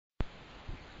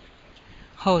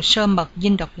Hồ sơ mật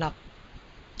dinh độc lập.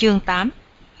 Chương 8.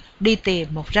 Đi tìm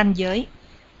một ranh giới.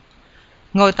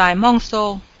 Ngồi tại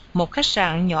Monceau, một khách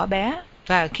sạn nhỏ bé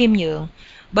và khiêm nhượng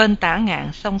bên tả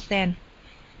ngạn sông Seine,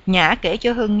 Nhã kể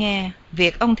cho Hưng nghe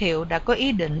việc ông Thiệu đã có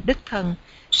ý định đích thân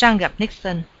sang gặp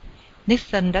Nixon.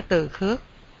 Nixon đã từ khước,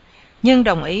 nhưng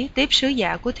đồng ý tiếp sứ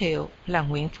giả của Thiệu là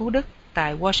Nguyễn Phú Đức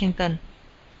tại Washington.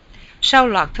 Sau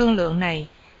loạt thương lượng này,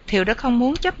 Thiệu đã không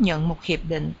muốn chấp nhận một hiệp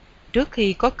định trước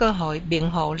khi có cơ hội biện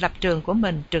hộ lập trường của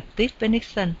mình trực tiếp với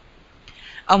Nixon.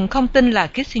 Ông không tin là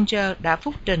Kissinger đã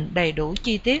phúc trình đầy đủ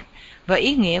chi tiết và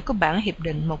ý nghĩa của bản hiệp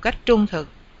định một cách trung thực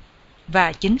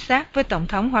và chính xác với Tổng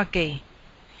thống Hoa Kỳ.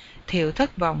 Thiệu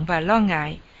thất vọng và lo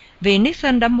ngại vì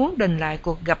Nixon đã muốn đình lại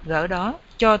cuộc gặp gỡ đó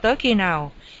cho tới khi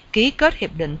nào ký kết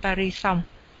hiệp định Paris xong.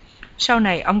 Sau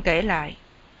này ông kể lại,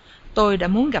 tôi đã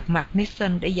muốn gặp mặt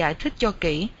Nixon để giải thích cho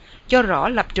kỹ, cho rõ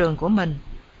lập trường của mình.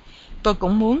 Tôi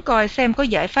cũng muốn coi xem có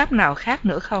giải pháp nào khác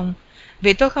nữa không,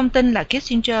 vì tôi không tin là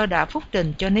Kissinger đã phúc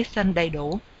trình cho Nixon đầy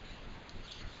đủ.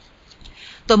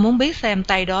 Tôi muốn biết xem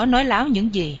tay đó nói láo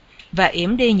những gì và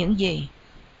yểm đi những gì.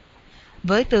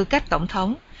 Với tư cách tổng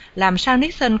thống, làm sao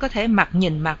Nixon có thể mặt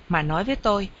nhìn mặt mà nói với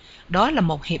tôi, đó là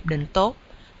một hiệp định tốt,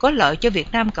 có lợi cho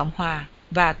Việt Nam Cộng Hòa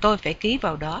và tôi phải ký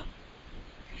vào đó.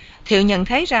 Thiệu nhận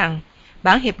thấy rằng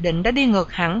bản hiệp định đã đi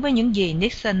ngược hẳn với những gì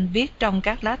Nixon viết trong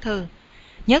các lá thư,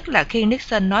 nhất là khi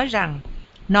Nixon nói rằng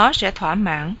nó sẽ thỏa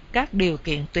mãn các điều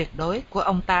kiện tuyệt đối của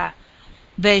ông ta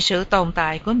về sự tồn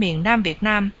tại của miền Nam Việt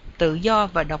Nam tự do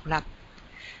và độc lập.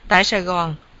 Tại Sài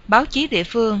Gòn, báo chí địa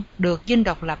phương được Dinh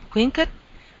độc lập khuyến khích,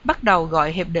 bắt đầu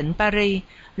gọi Hiệp định Paris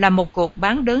là một cuộc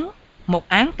bán đứng, một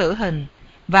án tử hình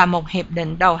và một hiệp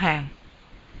định đầu hàng.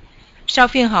 Sau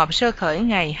phiên họp sơ khởi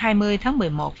ngày 20 tháng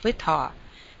 11 với Thọ,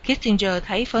 Kissinger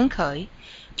thấy phấn khởi,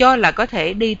 cho là có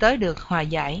thể đi tới được hòa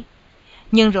giải.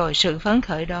 Nhưng rồi sự phấn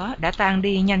khởi đó đã tan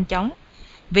đi nhanh chóng,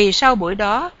 vì sau buổi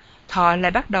đó, Thọ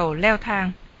lại bắt đầu leo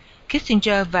thang.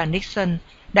 Kissinger và Nixon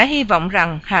đã hy vọng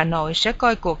rằng Hà Nội sẽ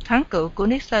coi cuộc thắng cử của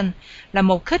Nixon là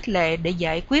một khích lệ để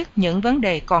giải quyết những vấn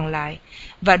đề còn lại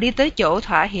và đi tới chỗ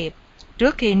thỏa hiệp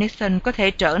trước khi Nixon có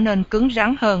thể trở nên cứng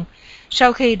rắn hơn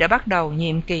sau khi đã bắt đầu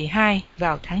nhiệm kỳ 2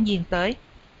 vào tháng Giêng tới.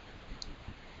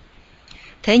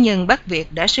 Thế nhưng Bắc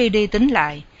Việt đã suy đi tính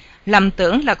lại, lầm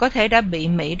tưởng là có thể đã bị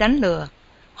Mỹ đánh lừa.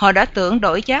 Họ đã tưởng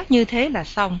đổi chác như thế là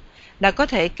xong, là có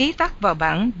thể ký tắt vào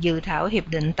bản dự thảo hiệp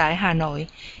định tại Hà Nội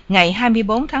ngày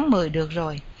 24 tháng 10 được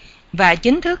rồi, và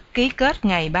chính thức ký kết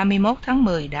ngày 31 tháng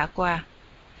 10 đã qua.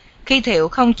 Khi Thiệu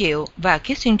không chịu và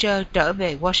Kissinger trở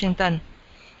về Washington,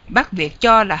 Bắc Việt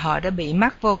cho là họ đã bị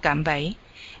mắc vô cạm bẫy.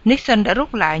 Nixon đã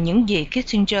rút lại những gì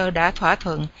Kissinger đã thỏa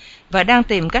thuận và đang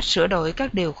tìm cách sửa đổi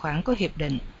các điều khoản của hiệp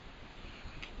định.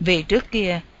 Vì trước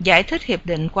kia giải thích hiệp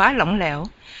định quá lỏng lẻo,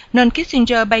 nên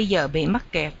Kissinger bây giờ bị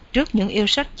mắc kẹt trước những yêu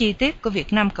sách chi tiết của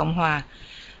Việt Nam Cộng Hòa,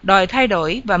 đòi thay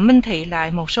đổi và minh thị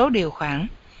lại một số điều khoản.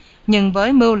 Nhưng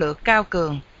với mưu lược cao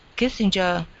cường,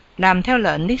 Kissinger làm theo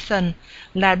lệnh Nixon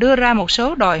là đưa ra một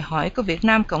số đòi hỏi của Việt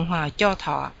Nam Cộng Hòa cho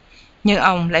Thọ. Nhưng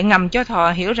ông lại ngầm cho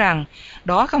Thọ hiểu rằng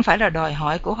đó không phải là đòi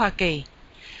hỏi của Hoa Kỳ.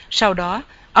 Sau đó,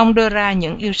 ông đưa ra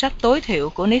những yêu sách tối thiểu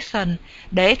của Nixon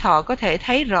để Thọ có thể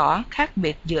thấy rõ khác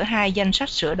biệt giữa hai danh sách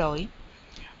sửa đổi.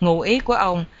 Ngụ ý của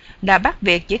ông là Bắc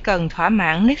Việt chỉ cần thỏa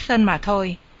mãn Nixon mà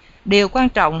thôi. Điều quan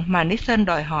trọng mà Nixon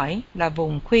đòi hỏi là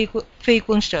vùng phi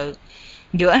quân sự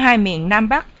giữa hai miền Nam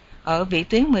Bắc ở vĩ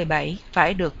tuyến 17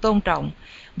 phải được tôn trọng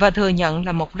và thừa nhận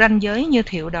là một ranh giới như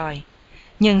Thiệu đòi.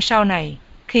 Nhưng sau này,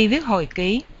 khi viết hồi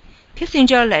ký,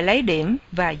 Kissinger lại lấy điểm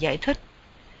và giải thích.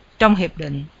 Trong hiệp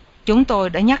định, chúng tôi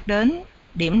đã nhắc đến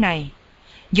điểm này.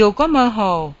 Dù có mơ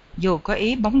hồ, dù có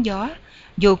ý bóng gió,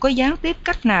 dù có gián tiếp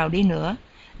cách nào đi nữa,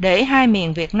 để hai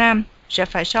miền Việt Nam sẽ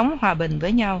phải sống hòa bình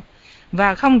với nhau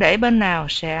và không để bên nào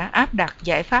sẽ áp đặt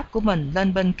giải pháp của mình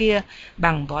lên bên kia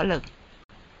bằng võ lực.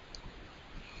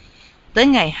 Tới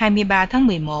ngày 23 tháng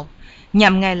 11,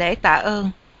 nhằm ngày lễ tạ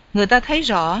ơn, người ta thấy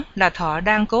rõ là Thọ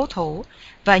đang cố thủ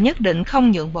và nhất định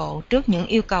không nhượng bộ trước những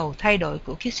yêu cầu thay đổi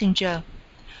của Kissinger.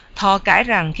 Thọ cãi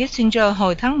rằng Kissinger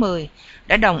hồi tháng 10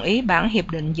 đã đồng ý bản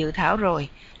hiệp định dự thảo rồi,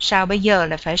 sao bây giờ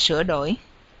lại phải sửa đổi?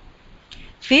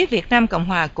 Phía Việt Nam Cộng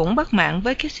Hòa cũng bất mãn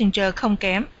với Kissinger không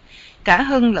kém. Cả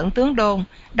Hưng lẫn tướng Đôn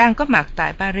đang có mặt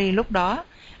tại Paris lúc đó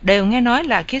đều nghe nói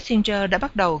là Kissinger đã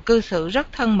bắt đầu cư xử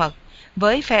rất thân mật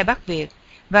với phe Bắc Việt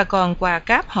và còn quà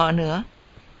cáp họ nữa.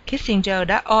 Kissinger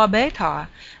đã o bế Thọ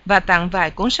và tặng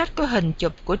vài cuốn sách có hình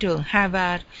chụp của trường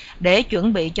Harvard để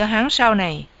chuẩn bị cho hắn sau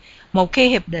này, một khi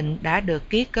hiệp định đã được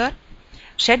ký kết,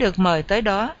 sẽ được mời tới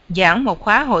đó giảng một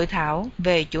khóa hội thảo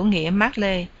về chủ nghĩa Mác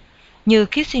Lê, như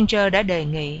Kissinger đã đề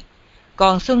nghị.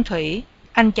 Còn Xuân Thủy,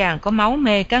 anh chàng có máu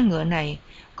mê cá ngựa này,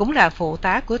 cũng là phụ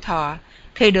tá của Thọ,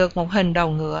 thì được một hình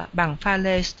đầu ngựa bằng pha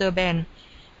lê Steuben.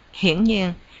 Hiển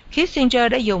nhiên,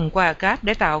 Kissinger đã dùng quà cáp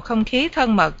để tạo không khí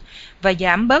thân mật và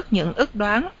giảm bớt những ức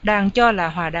đoán đang cho là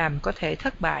hòa đàm có thể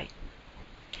thất bại.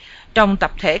 Trong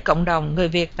tập thể cộng đồng người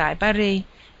Việt tại Paris,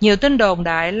 nhiều tin đồn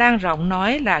đại lan rộng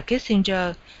nói là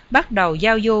Kissinger bắt đầu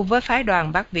giao du với phái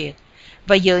đoàn Bắc Việt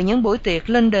và dự những buổi tiệc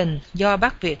linh đình do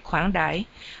Bắc Việt khoản đãi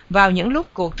vào những lúc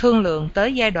cuộc thương lượng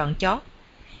tới giai đoạn chót.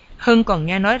 Hưng còn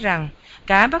nghe nói rằng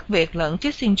cả Bắc Việt lẫn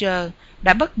Kissinger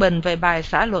đã bất bình về bài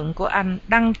xã luận của anh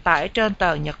đăng tải trên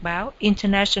tờ nhật báo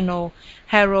International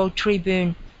Herald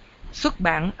Tribune, xuất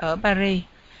bản ở Paris.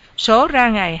 Số ra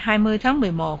ngày 20 tháng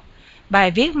 11,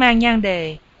 bài viết mang nhan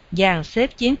đề "Dàn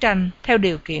xếp chiến tranh theo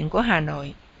điều kiện của Hà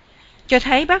Nội", cho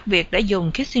thấy Bắc Việt đã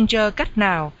dùng Kissinger cách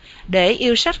nào để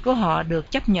yêu sách của họ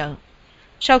được chấp nhận.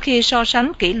 Sau khi so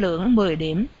sánh kỹ lưỡng 10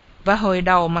 điểm và hồi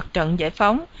đầu mặt trận giải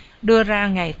phóng đưa ra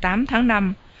ngày 8 tháng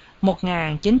 5,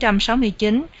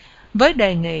 1969 với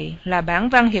đề nghị là bản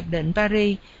văn Hiệp định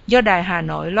Paris do Đài Hà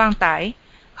Nội loan tải,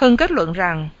 Hưng kết luận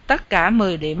rằng tất cả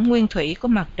 10 điểm nguyên thủy của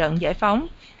mặt trận giải phóng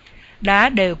đã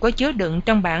đều có chứa đựng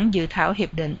trong bản dự thảo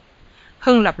hiệp định.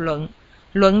 Hưng lập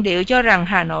luận điệu cho rằng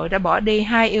Hà Nội đã bỏ đi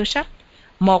 2 yêu sách,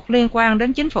 một liên quan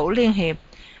đến chính phủ liên hiệp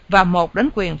và một đến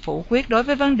quyền phủ quyết đối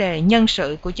với vấn đề nhân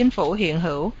sự của chính phủ hiện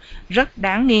hữu, rất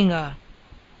đáng nghi ngờ.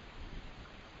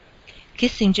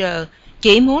 Kissinger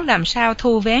chỉ muốn làm sao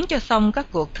thu vén cho xong các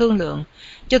cuộc thương lượng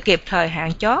cho kịp thời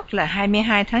hạn chót là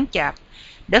 22 tháng Chạp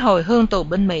để hồi hương tù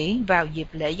binh Mỹ vào dịp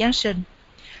lễ Giáng sinh.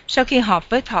 Sau khi họp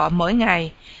với Thọ mỗi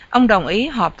ngày, ông đồng ý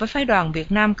họp với phái đoàn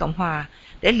Việt Nam Cộng Hòa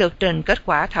để lược trình kết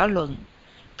quả thảo luận.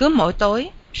 Cứ mỗi tối,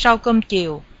 sau cơm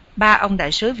chiều, 3 ông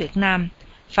đại sứ Việt Nam,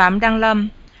 Phạm Đăng Lâm,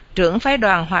 trưởng phái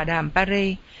đoàn hòa đàm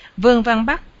Paris, Vương Văn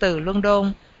Bắc từ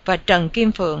London và Trần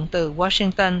Kim Phượng từ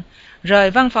Washington,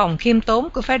 rời văn phòng khiêm tốn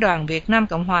của phái đoàn Việt Nam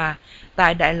Cộng Hòa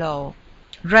tại đại lộ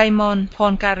Raymond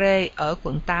Poincaré ở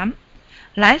quận 8.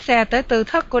 Lái xe tới tư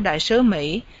thất của đại sứ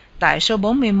Mỹ tại số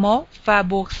 41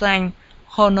 Faubourg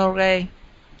Saint-Honoré,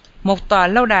 một tòa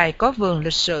lâu đài có vườn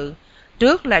lịch sự,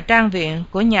 trước là trang viện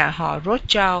của nhà họ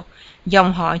Rothschild,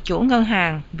 dòng họ chủ ngân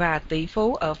hàng và tỷ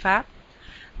phú ở Pháp.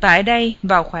 Tại đây,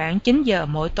 vào khoảng 9 giờ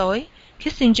mỗi tối,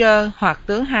 Kissinger hoặc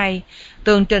tướng Hay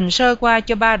tường trình sơ qua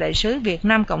cho 3 đại sứ Việt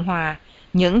Nam Cộng Hòa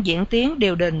những diễn tiến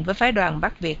điều đình với phái đoàn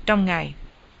Bắc Việt trong ngày.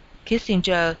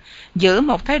 Kissinger giữ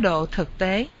một thái độ thực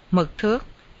tế, mực thước.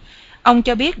 Ông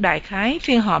cho biết đại khái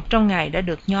phiên họp trong ngày đã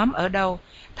được nhóm ở đâu,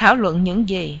 thảo luận những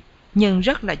gì, nhưng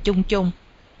rất là chung chung.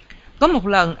 Có một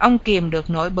lần ông kìm được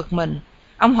nỗi bực mình.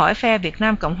 Ông hỏi phe Việt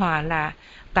Nam Cộng Hòa là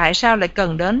tại sao lại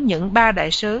cần đến những 3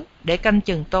 đại sứ để canh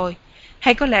chừng tôi,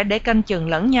 hay có lẽ để canh chừng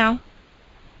lẫn nhau?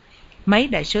 Mấy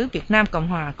đại sứ Việt Nam Cộng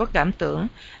Hòa có cảm tưởng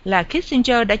là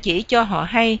Kissinger đã chỉ cho họ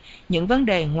hay những vấn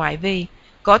đề ngoại vi,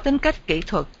 có tính cách kỹ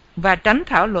thuật và tránh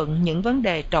thảo luận những vấn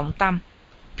đề trọng tâm,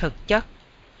 thực chất.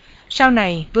 Sau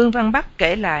này, Vương Văn Bắc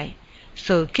kể lại,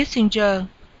 sự Kissinger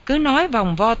cứ nói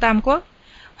vòng vo tam quốc,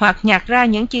 hoặc nhặt ra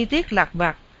những chi tiết lặt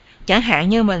vặt, chẳng hạn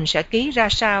như mình sẽ ký ra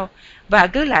sao, và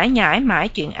cứ lải nhải mãi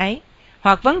chuyện ấy,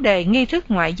 hoặc vấn đề nghi thức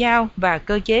ngoại giao và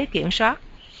cơ chế kiểm soát.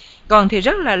 Còn thì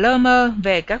rất là lơ mơ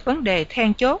về các vấn đề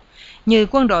then chốt như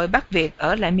quân đội Bắc Việt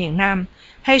ở lại miền Nam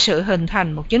hay sự hình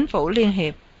thành một chính phủ liên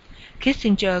hiệp.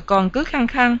 Kissinger còn cứ khăng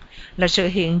khăng là sự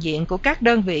hiện diện của các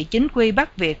đơn vị chính quy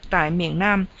Bắc Việt tại miền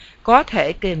Nam có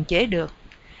thể kiềm chế được.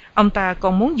 Ông ta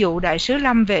còn muốn dụ đại sứ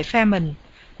Lâm về phe mình,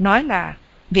 nói là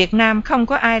Việt Nam không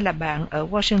có ai là bạn ở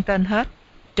Washington hết,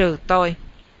 trừ tôi.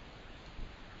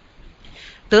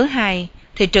 Tướng Hay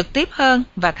thì trực tiếp hơn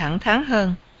và thẳng thắn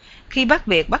hơn. Khi Bắc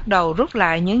Việt bắt đầu rút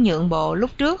lại những nhượng bộ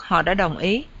lúc trước họ đã đồng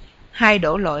ý, hay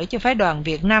đổ lỗi cho phái đoàn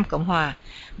Việt Nam Cộng Hòa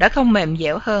đã không mềm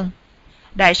dẻo hơn.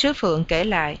 Đại sứ Phượng kể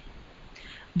lại,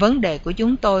 vấn đề của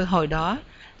chúng tôi hồi đó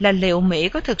là liệu Mỹ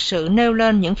có thực sự nêu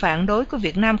lên những phản đối của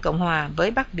Việt Nam Cộng Hòa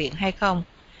với Bắc Việt hay không.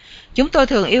 Chúng tôi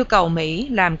thường yêu cầu Mỹ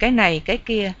làm cái này cái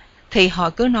kia, thì họ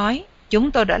cứ nói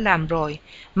chúng tôi đã làm rồi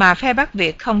mà phe Bắc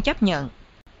Việt không chấp nhận.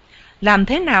 Làm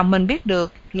thế nào mình biết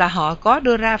được là họ có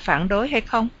đưa ra phản đối hay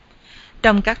không?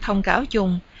 Trong các thông cáo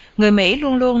chung, người Mỹ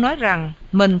luôn luôn nói rằng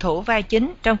mình thủ vai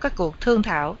chính trong các cuộc thương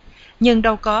thảo, nhưng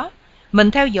đâu có,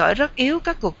 mình theo dõi rất yếu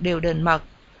các cuộc điều đình mật,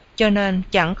 cho nên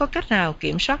chẳng có cách nào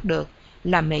kiểm soát được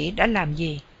là Mỹ đã làm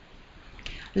gì.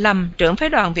 Lâm, trưởng phái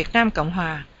đoàn Việt Nam Cộng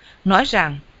Hòa, nói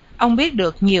rằng ông biết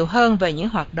được nhiều hơn về những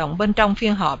hoạt động bên trong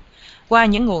phiên họp qua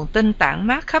những nguồn tin tản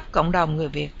mát khắp cộng đồng người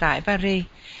Việt tại Paris.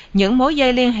 Những mối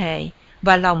dây liên hệ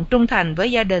và lòng trung thành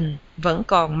với gia đình vẫn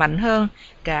còn mạnh hơn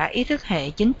cả ý thức hệ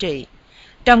chính trị.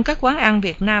 Trong các quán ăn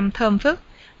Việt Nam thơm phức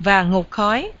và ngục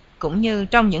khói, cũng như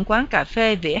trong những quán cà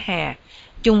phê vỉa hè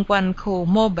chung quanh khu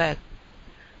Maubert,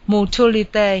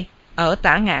 Mutualité ở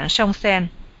tả ngạn sông Seine,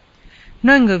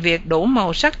 nơi người Việt đủ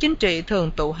màu sắc chính trị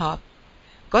thường tụ họp.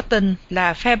 Có tin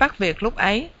là phe Bắc Việt lúc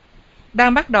ấy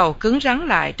đang bắt đầu cứng rắn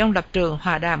lại trong lập trường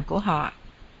hòa đàm của họ.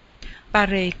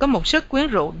 Paris có một sức quyến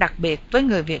rũ đặc biệt với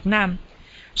người Việt Nam.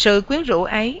 Sự quyến rũ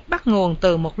ấy bắt nguồn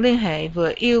từ một liên hệ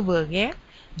vừa yêu vừa ghét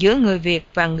giữa người Việt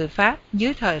và người Pháp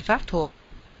dưới thời Pháp thuộc.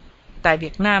 Tại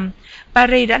Việt Nam,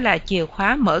 Paris đã là chìa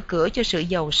khóa mở cửa cho sự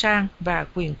giàu sang và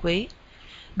quyền quý.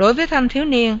 Đối với thanh thiếu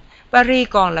niên, Paris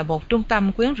còn là một trung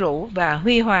tâm quyến rũ và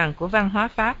huy hoàng của văn hóa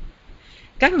Pháp.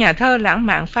 Các nhà thơ lãng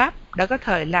mạn Pháp đã có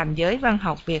thời làm giới văn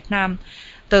học Việt Nam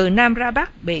từ Nam ra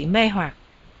Bắc bị mê hoặc.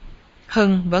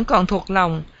 Hưng vẫn còn thuộc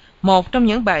lòng một trong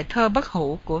những bài thơ bất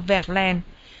hủ của Verlaine,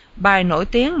 bài nổi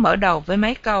tiếng mở đầu với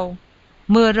mấy câu: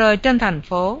 mưa rơi trên thành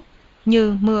phố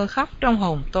như mưa khóc trong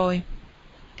hồn tôi.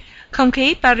 Không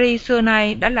khí Paris xưa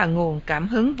nay đã là nguồn cảm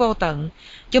hứng vô tận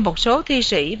cho một số thi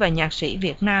sĩ và nhạc sĩ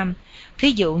Việt Nam.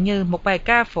 Thí dụ như một bài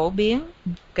ca phổ biến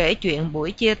kể chuyện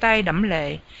buổi chia tay đẫm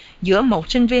lệ giữa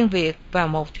một sinh viên Việt và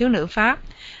một thiếu nữ Pháp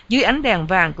dưới ánh đèn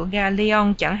vàng của ga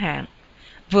Lyon chẳng hạn.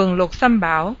 Vườn lục xâm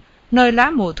bảo, nơi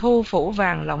lá mùa thu phủ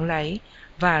vàng lộng lẫy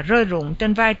và rơi rụng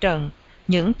trên vai trần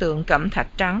những tượng cẩm thạch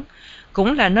trắng,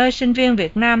 cũng là nơi sinh viên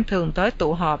Việt Nam thường tới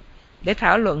tụ họp để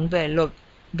thảo luận về luật,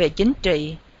 về chính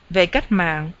trị, về cách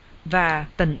mạng và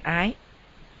tình ái.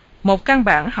 Một căn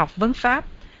bản học vấn Pháp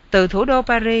từ thủ đô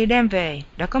Paris đem về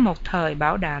đã có một thời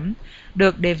bảo đảm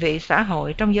được địa vị xã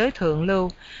hội trong giới thượng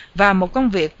lưu và một công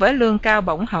việc với lương cao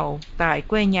bổng hậu tại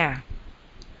quê nhà.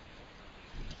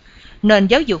 Nền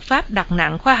giáo dục Pháp đặt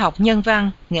nặng khoa học nhân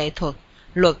văn, nghệ thuật,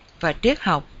 luật và triết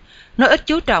học. Nó ít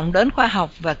chú trọng đến khoa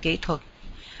học và kỹ thuật.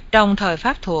 Trong thời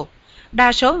Pháp thuộc,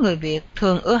 đa số người Việt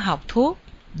thường ưa học thuốc,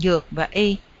 dược và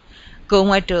y. Cựu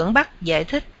ngoại trưởng Bắc giải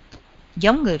thích,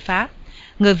 giống người Pháp,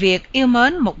 người Việt yêu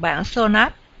mến một bản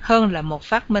sonat hơn là một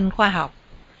phát minh khoa học.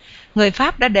 Người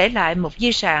Pháp đã để lại một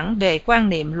di sản về quan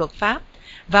niệm luật pháp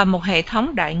và một hệ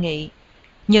thống đại nghị,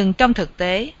 nhưng trong thực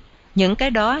tế, những cái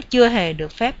đó chưa hề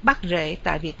được phép bắt rễ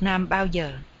tại Việt Nam bao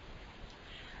giờ.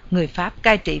 Người Pháp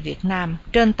cai trị Việt Nam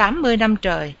trên 80 năm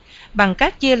trời bằng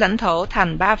cách chia lãnh thổ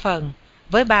thành 3 phần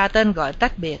với 3 tên gọi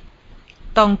tách biệt: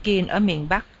 Tonkin ở miền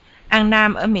Bắc, An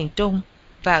Nam ở miền Trung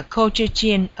và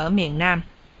Cochin ở miền Nam.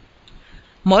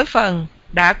 Mỗi phần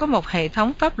đã có một hệ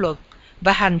thống pháp luật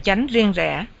và hành chánh riêng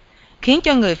rẽ, khiến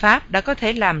cho người Pháp đã có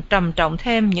thể làm trầm trọng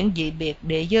thêm những dị biệt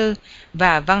địa dư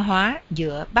và văn hóa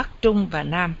giữa Bắc, Trung và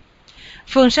Nam.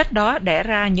 Phương sách đó đẻ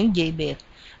ra những dị biệt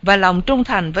và lòng trung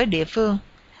thành với địa phương,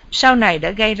 sau này đã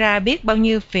gây ra biết bao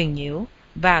nhiêu phiền nhiễu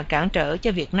và cản trở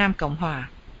cho Việt Nam Cộng Hòa.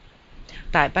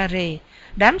 Tại Paris,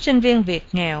 đám sinh viên Việt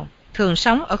nghèo thường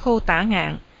sống ở khu tả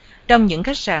ngạn, trong những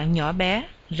khách sạn nhỏ bé,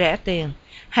 rẻ tiền,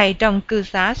 hay trong cư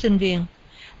xá sinh viên.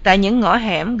 Tại những ngõ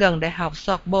hẻm gần Đại học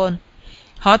Sorbonne,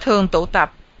 họ thường tụ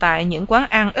tập tại những quán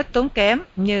ăn ít tốn kém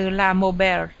như La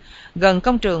Maubert, gần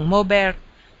công trường Maubert,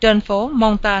 trên phố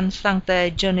Montagne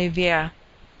Sainte-Geneviève,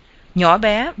 nhỏ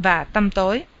bé và tăm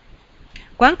tối.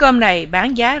 Quán cơm này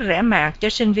bán giá rẻ mạt cho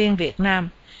sinh viên Việt Nam.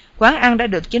 Quán ăn đã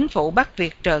được chính phủ Bắc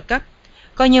Việt trợ cấp,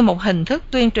 coi như một hình thức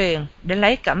tuyên truyền để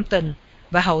lấy cảm tình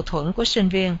và hậu thuẫn của sinh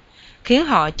viên, khiến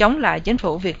họ chống lại chính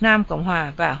phủ Việt Nam Cộng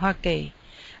Hòa và Hoa Kỳ,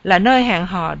 là nơi hẹn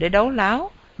hò để đấu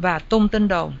láo và tung tin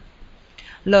đồn.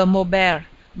 Le Maubert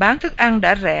bán thức ăn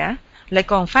đã rẻ, lại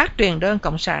còn phát truyền đơn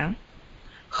cộng sản.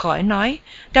 Khỏi nói,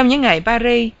 trong những ngày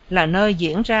Paris là nơi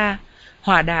diễn ra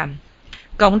hòa đàm,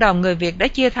 cộng đồng người Việt đã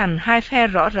chia thành hai phe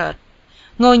rõ rệt.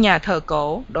 Ngôi nhà thờ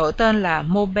cổ đổi tên là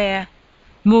Maubert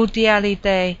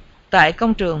Mutualité tại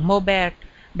công trường Maubert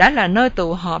đã là nơi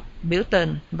tụ họp, biểu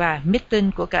tình và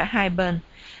meeting của cả hai bên.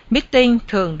 Meeting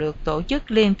thường được tổ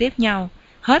chức liên tiếp nhau,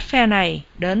 hết phe này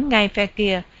đến ngay phe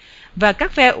kia, và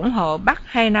các phe ủng hộ Bắc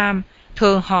hay Nam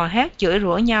thường hò hét chửi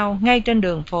rủa nhau ngay trên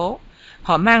đường phố.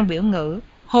 Họ mang biểu ngữ,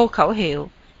 hô khẩu hiệu,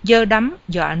 giơ đấm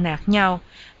dọa nạt nhau,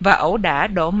 và ẩu đả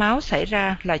đổ máu xảy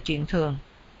ra là chuyện thường.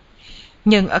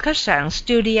 Nhưng ở khách sạn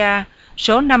Studia,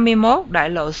 số 51 đại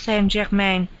lộ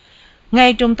Saint-Germain,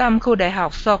 ngay trung tâm khu đại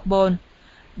học Sorbonne,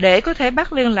 để có thể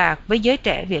bắt liên lạc với giới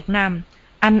trẻ Việt Nam,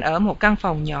 anh ở một căn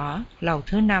phòng nhỏ, lầu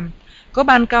thứ 5, có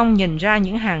ban công nhìn ra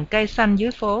những hàng cây xanh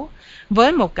dưới phố,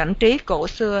 với một cảnh trí cổ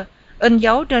xưa, in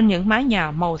dấu trên những mái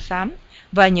nhà màu xám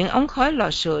và những ống khói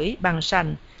lò sưởi bằng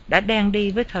sành đã đen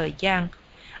đi với thời gian.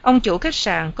 Ông chủ khách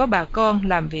sạn có bà con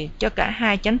làm việc cho cả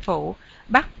hai chánh phủ,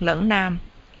 Bắc lẫn Nam,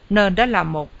 nên đã là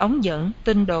một ống dẫn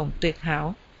tin đồn tuyệt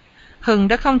hảo. Hưng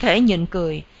đã không thể nhịn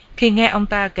cười khi nghe ông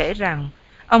ta kể rằng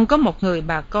ông có một người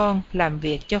bà con làm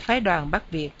việc cho phái đoàn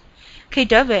Bắc Việt. Khi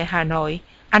trở về Hà Nội,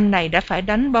 anh này đã phải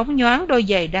đánh bóng nhoáng đôi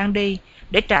giày đang đi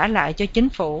để trả lại cho chính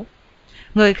phủ.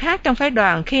 Người khác trong phái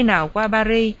đoàn khi nào qua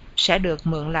Paris sẽ được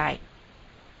mượn lại.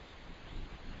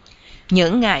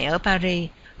 Những ngày ở Paris,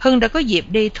 Hưng đã có dịp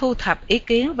đi thu thập ý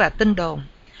kiến và tin đồn.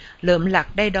 Lượm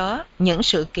lặt đây đó những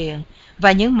sự kiện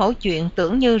và những mẩu chuyện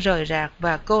tưởng như rời rạc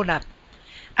và cô lập.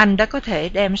 Anh đã có thể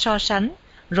đem so sánh,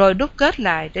 rồi đúc kết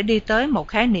lại để đi tới một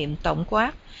khái niệm tổng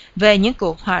quát về những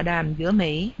cuộc hòa đàm giữa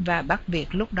Mỹ và Bắc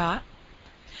Việt lúc đó.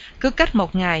 Cứ cách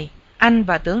một ngày, anh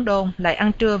và tướng Đôn lại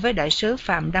ăn trưa với đại sứ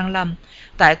Phạm Đăng Lâm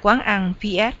tại quán ăn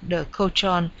Pièce de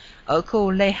Cochon ở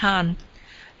khu Le Han.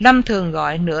 Lâm thường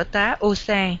gọi nửa tá ô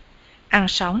xe, ăn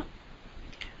sống,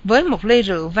 với một ly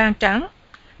rượu vang trắng,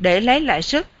 để lấy lại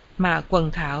sức mà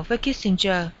quần thảo với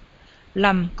Kissinger.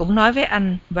 Lâm cũng nói với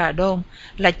anh và Đôn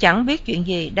là chẳng biết chuyện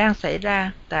gì đang xảy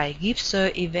ra tại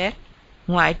Gipser-Yvette,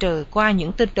 ngoại trừ qua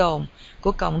những tin đồn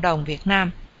của cộng đồng Việt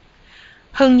Nam.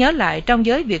 Hưng nhớ lại trong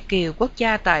giới Việt kiều quốc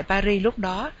gia tại Paris lúc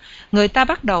đó, người ta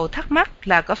bắt đầu thắc mắc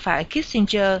là có phải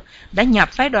Kissinger đã nhập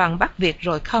phái đoàn Bắc Việt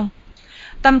rồi không?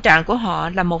 Tâm trạng của họ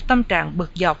là một tâm trạng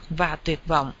bực dọc và tuyệt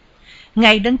vọng.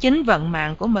 Ngay đến chính vận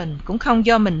mạng của mình cũng không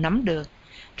do mình nắm được.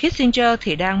 Kissinger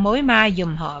thì đang mối mai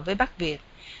giùm họ với Bắc Việt.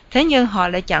 Thế nhưng họ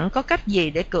lại chẳng có cách gì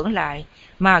để cưỡng lại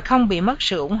mà không bị mất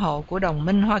sự ủng hộ của đồng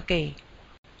minh Hoa Kỳ.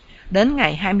 Đến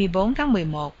ngày 24 tháng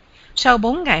 11, sau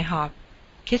 4 ngày họp,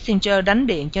 Kissinger đánh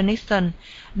điện cho Nixon,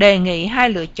 đề nghị hai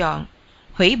lựa chọn: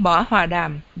 hủy bỏ hòa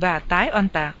đàm và tái oanh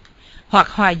tạc, hoặc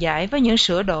hòa giải với những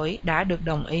sửa đổi đã được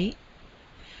đồng ý.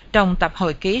 Trong tập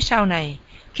hồi ký sau này,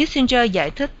 Kissinger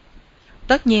giải thích: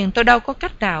 tất nhiên tôi đâu có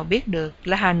cách nào biết được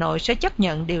là Hà Nội sẽ chấp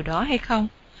nhận điều đó hay không.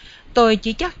 Tôi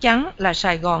chỉ chắc chắn là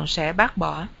Sài Gòn sẽ bác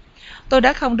bỏ. Tôi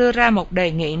đã không đưa ra một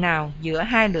đề nghị nào giữa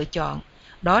hai lựa chọn.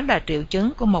 Đó là triệu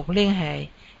chứng của một liên hệ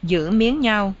giữ miếng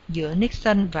nhau giữa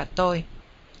Nixon và tôi.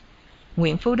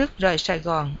 Nguyễn Phú Đức rời Sài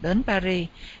Gòn đến Paris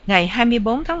ngày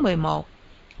 24 tháng 11,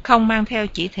 không mang theo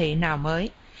chỉ thị nào mới,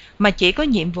 mà chỉ có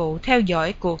nhiệm vụ theo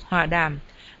dõi cuộc hòa đàm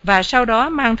và sau đó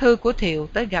mang thư của Thiệu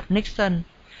tới gặp Nixon.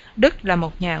 Đức là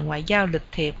một nhà ngoại giao lịch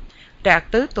thiệp,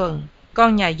 trạc tứ tuần,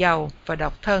 con nhà giàu và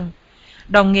độc thân.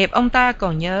 Đồng nghiệp ông ta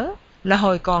còn nhớ là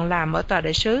hồi còn làm ở tòa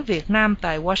đại sứ Việt Nam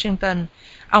tại Washington,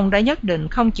 ông đã nhất định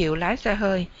không chịu lái xe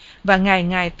hơi và ngày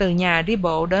ngày từ nhà đi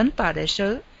bộ đến tòa đại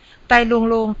sứ, tay luôn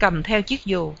luôn cầm theo chiếc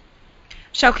dù.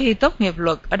 Sau khi tốt nghiệp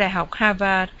luật ở Đại học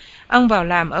Harvard, ông vào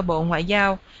làm ở Bộ Ngoại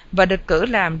giao và được cử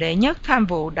làm đệ nhất tham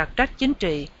vụ đặc trách chính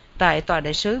trị tại tòa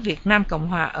đại sứ Việt Nam Cộng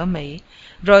Hòa ở Mỹ,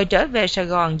 rồi trở về Sài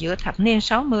Gòn giữa thập niên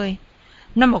 60.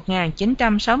 Năm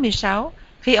 1966,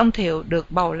 khi ông Thiệu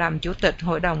được bầu làm Chủ tịch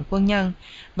Hội đồng Quân nhân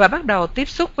và bắt đầu tiếp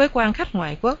xúc với quan khách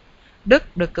ngoại quốc,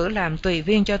 Đức được cử làm tùy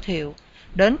viên cho Thiệu,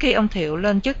 đến khi ông Thiệu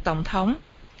lên chức Tổng thống.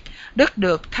 Đức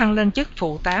được thăng lên chức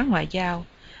Phụ tá Ngoại giao.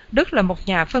 Đức là một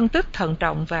nhà phân tích thận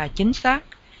trọng và chính xác,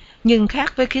 nhưng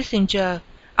khác với Kissinger,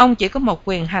 ông chỉ có một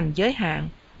quyền hành giới hạn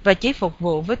và chỉ phục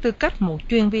vụ với tư cách một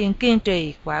chuyên viên kiên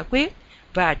trì, quả quyết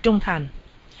và trung thành.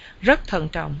 Rất thận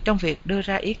trọng trong việc đưa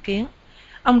ra ý kiến.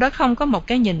 Ông đã không có một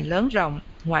cái nhìn lớn rộng,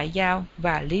 ngoại giao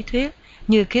và lý thuyết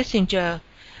như Kissinger.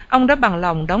 Ông đã bằng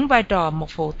lòng đóng vai trò một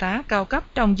phụ tá cao cấp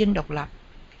trong Dinh độc lập.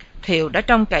 Thiệu đã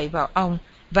trông cậy vào ông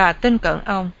và tin cậy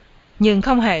ông, nhưng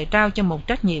không hề trao cho một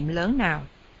trách nhiệm lớn nào.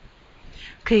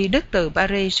 Khi Đức từ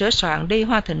Paris sửa soạn đi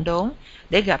Hoa Thịnh Đốn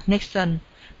để gặp Nixon,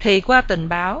 thì qua tình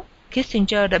báo,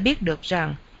 Kissinger đã biết được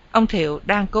rằng ông Thiệu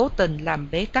đang cố tình làm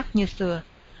bế tắc như xưa.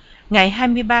 Ngày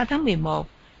 23 tháng 11,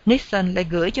 Nixon lại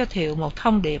gửi cho Thiệu một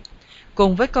thông điệp,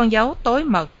 cùng với con dấu tối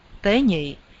mật, tế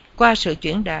nhị, qua sự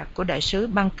chuyển đạt của đại sứ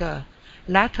Bunker,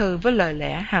 lá thư với lời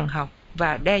lẽ hằn học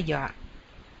và đe dọa.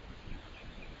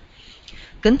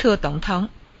 Kính thưa Tổng thống,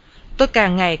 tôi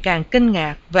càng ngày càng kinh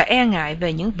ngạc và e ngại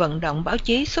về những vận động báo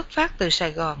chí xuất phát từ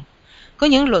Sài Gòn. Có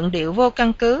những luận điệu vô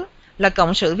căn cứ là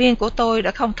cộng sự viên của tôi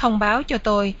đã không thông báo cho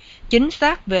tôi chính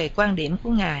xác về quan điểm của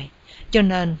ngài, cho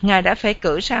nên ngài đã phải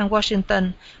cử sang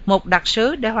Washington một đặc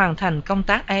sứ để hoàn thành công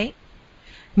tác ấy.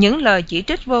 Những lời chỉ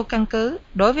trích vô căn cứ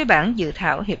đối với bản dự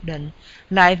thảo hiệp định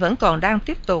lại vẫn còn đang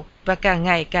tiếp tục và càng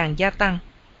ngày càng gia tăng.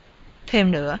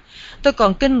 Thêm nữa, tôi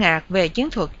còn kinh ngạc về chiến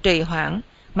thuật trì hoãn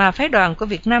mà phái đoàn của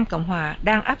Việt Nam Cộng Hòa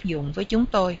đang áp dụng với chúng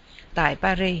tôi tại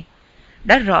Paris.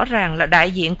 Đã rõ ràng là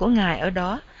đại diện của ngài ở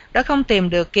đó đã không tìm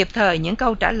được kịp thời những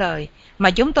câu trả lời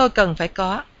mà chúng tôi cần phải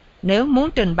có nếu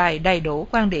muốn trình bày đầy đủ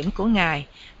quan điểm của ngài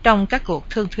trong các cuộc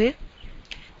thương thuyết.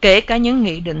 Kể cả những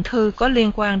nghị định thư có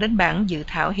liên quan đến bản dự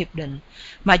thảo hiệp định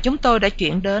mà chúng tôi đã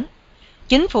chuyển đến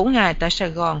chính phủ ngài tại Sài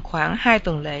Gòn khoảng 2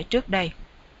 tuần lễ trước đây.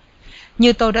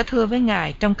 Như tôi đã thưa với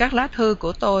ngài trong các lá thư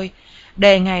của tôi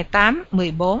đề ngày 8,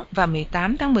 14 và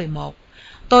 18 tháng 11,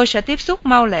 tôi sẽ tiếp xúc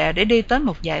mau lẹ để đi tới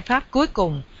một giải pháp cuối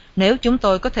cùng nếu chúng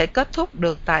tôi có thể kết thúc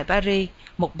được tại Paris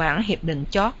một bản hiệp định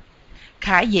chót.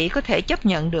 khả dĩ có thể chấp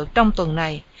nhận được trong tuần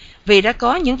này, vì đã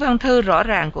có những văn thư rõ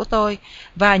ràng của tôi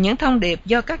và những thông điệp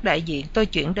do các đại diện tôi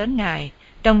chuyển đến Ngài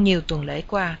trong nhiều tuần lễ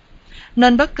qua.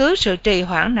 Nên bất cứ sự trì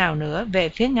hoãn nào nữa về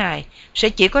phía Ngài sẽ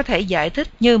chỉ có thể giải thích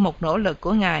như một nỗ lực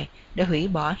của Ngài để hủy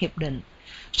bỏ hiệp định.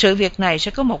 Sự việc này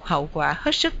sẽ có một hậu quả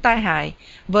hết sức tai hại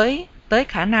tới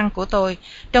khả năng của tôi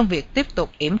trong việc tiếp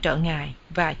tục yểm trợ Ngài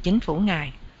và chính phủ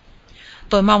Ngài.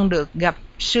 Tôi mong được gặp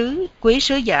quý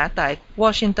sứ giả tại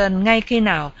Washington ngay khi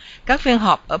nào các phiên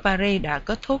họp ở Paris đã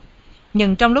kết thúc.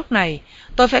 Nhưng trong lúc này,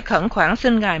 tôi phải khẩn khoản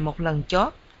xin Ngài một lần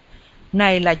chót.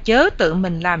 Này là chớ tự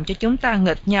mình làm cho chúng ta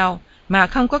nghịch nhau mà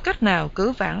không có cách nào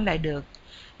cứu vãn lại được.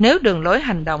 Nếu đường lối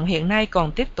hành động hiện nay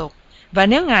còn tiếp tục, và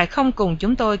nếu Ngài không cùng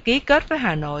chúng tôi ký kết với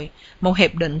Hà Nội một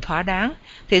hiệp định thỏa đáng,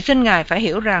 thì xin Ngài phải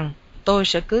hiểu rằng tôi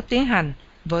sẽ cứ tiến hành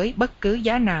với bất cứ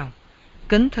giá nào.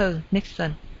 Kính thư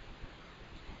Nixon.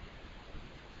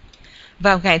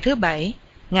 Vào ngày thứ Bảy,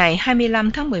 ngày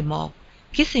 25 tháng 11,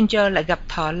 Kissinger lại gặp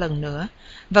Thọ lần nữa,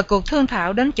 và cuộc thương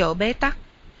thảo đến chỗ bế tắc.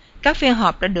 Các phiên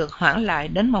họp đã được hoãn lại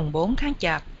đến mồng 4 tháng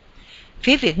Chạp.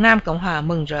 Phía Việt Nam Cộng Hòa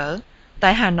mừng rỡ.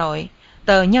 Tại Hà Nội,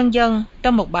 tờ Nhân dân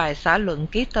trong một bài xã luận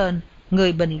ký tên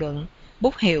người bình luận,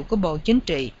 bút hiệu của Bộ Chính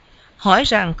trị, hỏi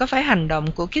rằng có phải hành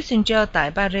động của Kissinger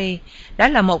tại Paris đã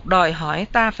là một đòi hỏi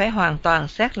ta phải hoàn toàn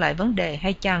xét lại vấn đề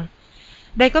hay chăng?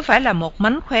 Đây có phải là một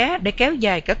mánh khóe để kéo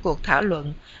dài các cuộc thảo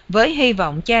luận với hy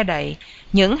vọng che đậy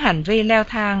những hành vi leo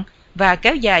thang và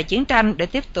kéo dài chiến tranh để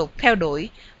tiếp tục theo đuổi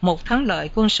một thắng lợi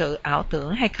quân sự ảo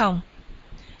tưởng hay không?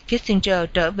 Kissinger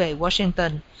trở về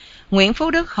Washington. Nguyễn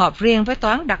Phú Đức họp riêng với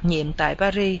toán đặc nhiệm tại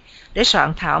Paris để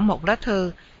soạn thảo một lá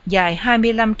thư dài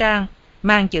 25 trang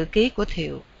mang chữ ký của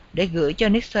Thiệu để gửi cho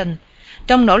Nixon,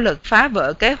 trong nỗ lực phá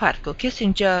vỡ kế hoạch của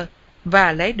Kissinger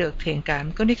và lấy được thiện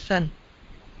cảm của Nixon.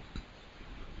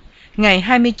 Ngày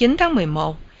 29 tháng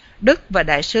 11, Đức và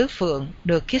Đại sứ Phượng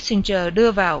được Kissinger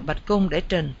đưa vào Bạch Cung để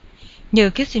trình. Như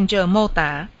Kissinger mô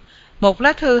tả, một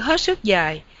lá thư hết sức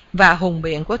dài và hùng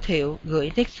biện của Thiệu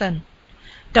gửi Nixon.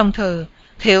 Trong thư,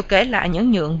 Thiệu kể lại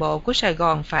những nhượng bộ của Sài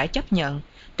Gòn phải chấp nhận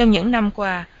trong những năm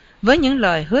qua, với những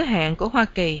lời hứa hẹn của Hoa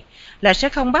Kỳ là sẽ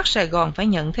không bắt Sài Gòn phải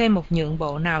nhận thêm một nhượng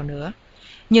bộ nào nữa.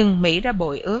 Nhưng Mỹ đã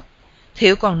bội ước.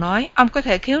 Thiệu còn nói ông có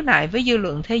thể khiếu nại với dư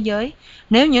luận thế giới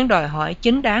nếu những đòi hỏi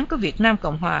chính đáng của Việt Nam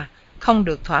Cộng Hòa không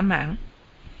được thỏa mãn.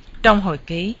 Trong hồi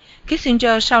ký,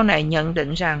 Kissinger sau này nhận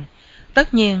định rằng,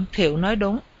 tất nhiên Thiệu nói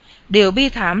đúng. Điều bi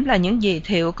thảm là những gì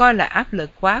Thiệu coi là áp lực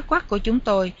quá quắt của chúng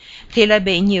tôi thì lại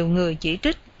bị nhiều người chỉ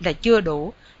trích là chưa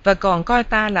đủ và còn coi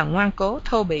ta là ngoan cố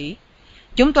thô bỉ.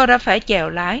 Chúng tôi đã phải chèo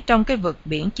lái trong cái vực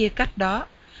biển chia cách đó.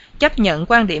 Chấp nhận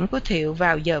quan điểm của Thiệu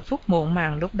vào giờ phút muộn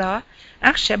màng lúc đó,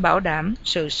 ắt sẽ bảo đảm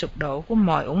sự sụp đổ của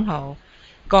mọi ủng hộ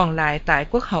còn lại tại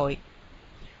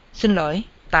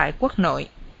tại quốc nội.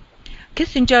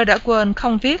 Kissinger đã quên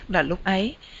không viết là lúc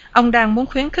ấy, ông đang muốn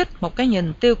khuyến khích một cái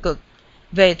nhìn tiêu cực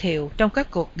về Thiệu trong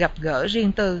các cuộc gặp gỡ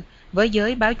riêng tư với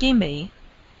giới báo chí Mỹ.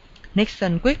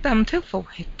 Nixon quyết tâm thuyết phục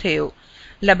Thiệu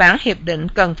là bản hiệp định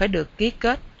cần phải được ký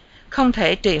kết, không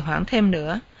thể trì hoãn thêm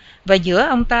nữa, và giữa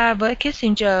ông ta với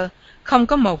Kissinger không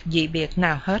có một dị biệt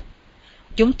nào hết.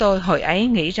 Chúng tôi hồi ấy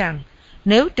nghĩ rằng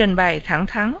nếu trình bày thẳng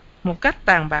thắn một cách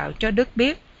tàn bạo cho Đức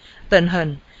biết tình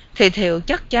hình thì Thiệu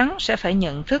chắc chắn sẽ phải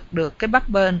nhận thức được cái bấp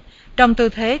bênh trong tư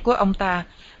thế của ông ta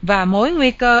và mối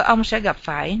nguy cơ ông sẽ gặp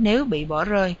phải nếu bị bỏ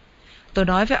rơi. Tôi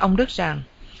nói với ông Đức rằng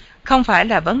không phải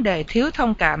là vấn đề thiếu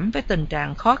thông cảm với tình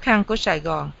trạng khó khăn của Sài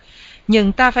Gòn,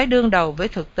 nhưng ta phải đương đầu với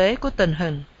thực tế của tình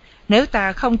hình. Nếu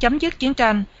ta không chấm dứt chiến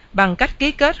tranh bằng cách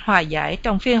ký kết hòa giải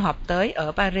trong phiên họp tới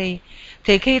ở Paris,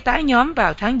 thì khi tái nhóm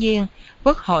vào tháng Giêng,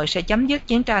 Quốc hội sẽ chấm dứt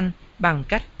chiến tranh bằng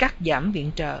cách cắt giảm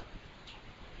viện trợ.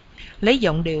 Lấy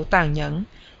giọng điệu tàn nhẫn,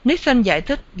 Nixon giải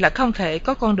thích là không thể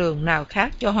có con đường nào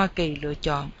khác cho Hoa Kỳ lựa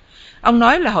chọn. Ông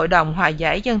nói là Hội đồng Hòa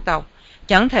giải Dân tộc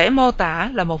chẳng thể mô tả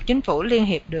là một chính phủ liên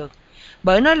hiệp được,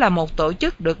 bởi nó là một tổ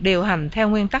chức được điều hành theo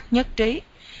nguyên tắc nhất trí,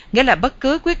 nghĩa là bất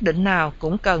cứ quyết định nào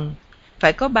cũng cần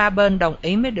phải có ba bên đồng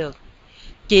ý mới được.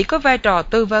 Chỉ có vai trò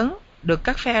tư vấn được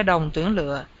các phe đồng tuyển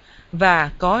lựa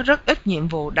và có rất ít nhiệm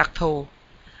vụ đặc thù.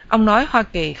 Ông nói Hoa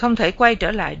Kỳ không thể quay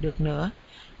trở lại được nữa,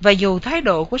 và dù thái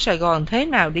độ của Sài Gòn thế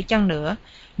nào đi chăng nữa,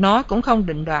 nó cũng không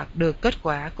định đoạt được kết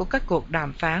quả của các cuộc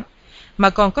đàm phán, mà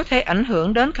còn có thể ảnh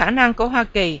hưởng đến khả năng của Hoa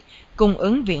Kỳ cung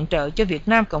ứng viện trợ cho Việt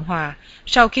Nam Cộng Hòa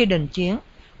sau khi đình chiến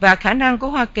và khả năng của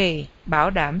Hoa Kỳ bảo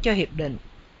đảm cho hiệp định.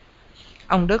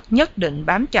 Ông Đức nhất định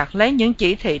bám chặt lấy những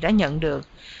chỉ thị đã nhận được.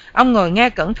 Ông ngồi nghe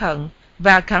cẩn thận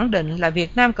và khẳng định là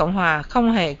Việt Nam Cộng Hòa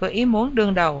không hề có ý muốn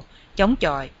đương đầu, chống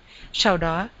chọi. Sau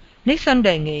đó, Nixon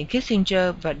đề nghị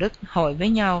Kissinger và Đức hội với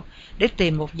nhau để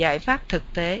tìm một giải pháp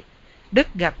thực tế. Đức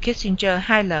gặp Kissinger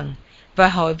 2 lần và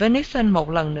hội với Nixon một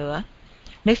lần nữa.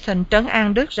 Nixon trấn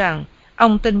an Đức rằng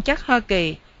ông tin chắc Hoa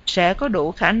Kỳ sẽ có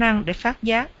đủ khả năng để phát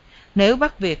giác nếu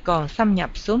Bắc Việt còn xâm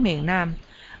nhập xuống miền Nam.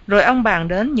 Rồi ông bàn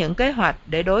đến những kế hoạch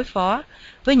để đối phó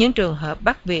với những trường hợp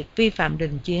Bắc Việt vi phạm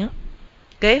đình chiến.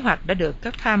 Kế hoạch đã được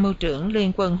các tham mưu trưởng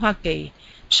Liên quân Hoa Kỳ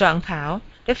soạn thảo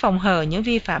để phòng hờ những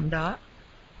vi phạm đó.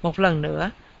 Một lần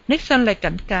nữa, Nixon lại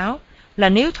cảnh cáo là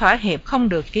nếu thỏa hiệp không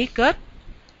được ký kết,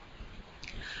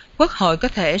 Quốc hội có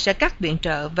thể sẽ cắt viện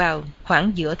trợ vào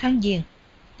khoảng giữa tháng Giêng.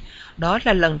 Đó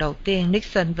là lần đầu tiên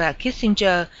Nixon và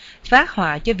Kissinger phát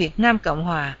họa cho Việt Nam Cộng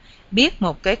Hòa biết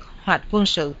một kế hoạch quân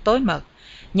sự tối mật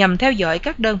nhằm theo dõi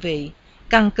các đơn vị,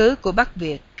 căn cứ của Bắc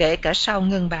Việt kể cả sau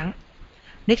ngưng bắn.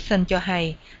 Nixon cho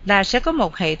hay là sẽ có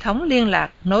một hệ thống liên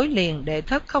lạc nối liền đệ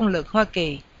thất không lực Hoa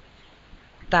Kỳ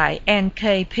tại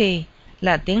NKP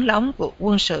là tiếng lóng của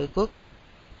quân sự quốc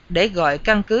để gọi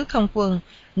căn cứ không quân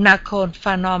Nakhon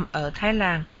Phanom ở Thái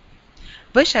Lan.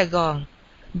 Với Sài Gòn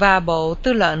và Bộ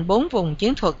Tư lệnh 4 vùng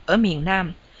chiến thuật ở miền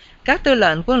Nam, các tư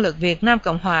lệnh quân lực Việt Nam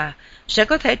Cộng Hòa sẽ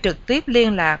có thể trực tiếp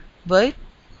liên lạc với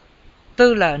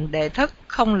tư lệnh đệ thất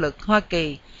không lực Hoa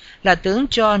Kỳ là tướng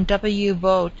John W.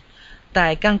 Bolt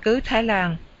tại căn cứ Thái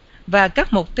Lan, và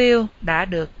các mục tiêu đã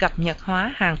được cập nhật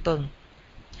hóa hàng tuần.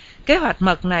 Kế hoạch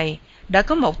mật này đã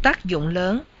có một tác dụng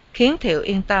lớn khiến Thiệu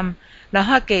yên tâm là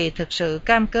Hoa Kỳ thực sự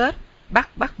cam kết bắt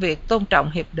Bắc Việt tôn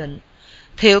trọng hiệp định.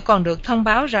 Thiệu còn được thông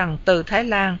báo rằng từ Thái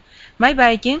Lan, máy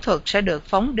bay chiến thuật sẽ được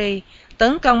phóng đi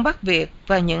tấn công Bắc Việt,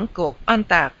 và những cuộc oanh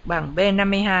tạc bằng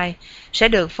B-52 sẽ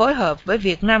được phối hợp với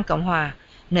Việt Nam Cộng Hòa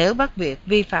nếu Bắc Việt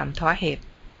vi phạm thỏa hiệp.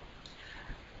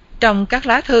 Trong các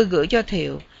lá thư gửi cho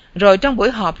Thiệu, rồi trong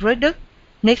buổi họp với Đức,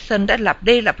 Nixon đã lặp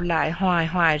đi lặp lại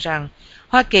hoài rằng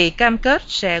Hoa Kỳ cam kết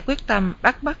sẽ quyết tâm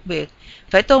bắt Bắc Việt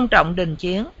phải tôn trọng đình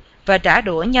chiến và trả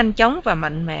đũa nhanh chóng và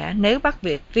mạnh mẽ nếu Bắc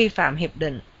Việt vi phạm hiệp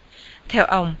định. Theo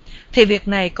ông, thì việc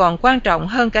này còn quan trọng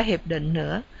hơn cả hiệp định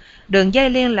nữa. Đường dây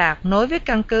liên lạc nối với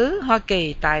căn cứ Hoa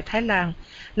Kỳ tại Thái Lan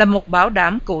là một bảo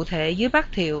đảm cụ thể dưới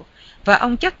Bắc Thiệu, và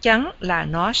ông chắc chắn là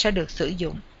nó sẽ được sử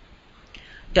dụng.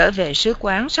 Trở về sứ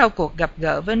quán sau cuộc gặp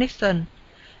gỡ với Nixon,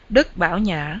 Đức bảo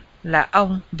nhã là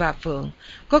ông và Phượng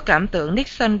có cảm tưởng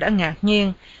Nixon đã ngạc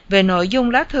nhiên về nội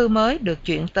dung lá thư mới được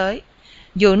chuyển tới.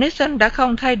 Dù Nixon đã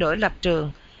không thay đổi lập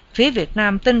trường, phía Việt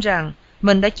Nam tin rằng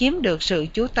mình đã chiếm được sự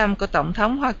chú tâm của Tổng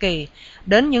thống Hoa Kỳ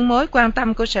đến những mối quan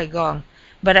tâm của Sài Gòn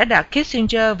và đã đặt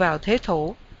Kissinger vào thế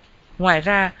thủ. Ngoài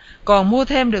ra, còn mua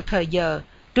thêm được thời giờ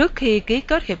trước khi ký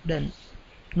kết hiệp định.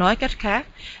 Nói cách khác,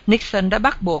 Nixon đã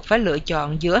bắt buộc phải lựa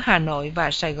chọn giữa Hà Nội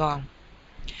và Sài Gòn.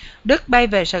 Đức bay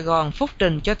về Sài Gòn phúc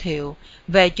trình cho Thiệu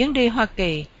về chuyến đi Hoa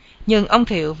Kỳ, nhưng ông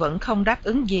Thiệu vẫn không đáp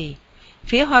ứng gì.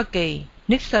 Phía Hoa Kỳ,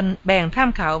 Nixon bèn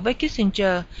tham khảo với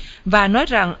Kissinger và nói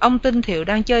rằng ông tin Thiệu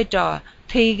đang chơi trò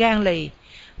thi gan lì,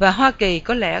 và Hoa Kỳ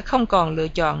có lẽ không còn lựa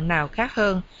chọn nào khác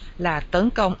hơn là tấn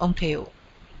công ông Thiệu.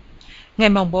 Ngày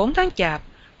 4 tháng Chạp,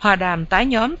 hòa đàm tái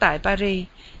nhóm tại Paris,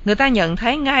 người ta nhận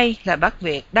thấy ngay là Bắc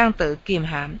Việt đang tự kìm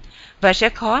hãm và sẽ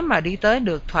khó mà đi tới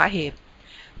được thỏa hiệp.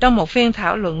 Trong một phiên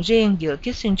thảo luận riêng giữa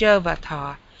Kissinger và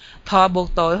Thọ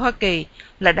buộc tội Hoa Kỳ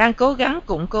là đang cố gắng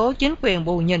củng cố chính quyền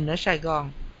bù nhìn ở Sài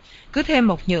Gòn. Cứ thêm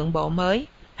một nhượng bộ mới,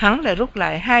 hắn lại rút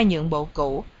lại 2 nhượng bộ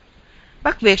cũ.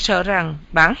 Bắc Việt sợ rằng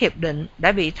bản hiệp định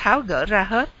đã bị tháo gỡ ra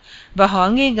hết, và họ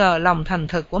nghi ngờ lòng thành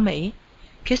thực của Mỹ.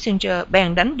 Kissinger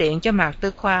bèn đánh điện cho Mạc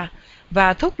Tư Khoa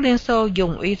và thúc Liên Xô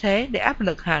dùng uy thế để áp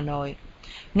lực Hà Nội.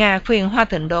 Nga khuyên Hoa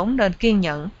Thịnh Đốn nên kiên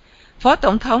nhẫn. Phó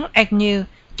Tổng thống Agnew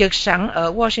trực sẵn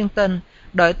ở Washington,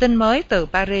 đợi tin mới từ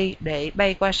Paris để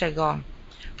bay qua Sài Gòn,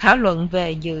 thảo luận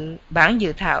về bản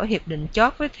dự thảo hiệp định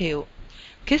chót với Thiệu.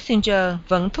 Kissinger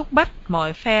vẫn thúc bách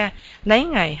mọi phe lấy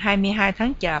ngày 22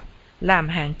 tháng Chạp làm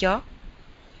hạn chót.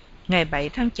 Ngày 7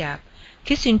 tháng Chạp,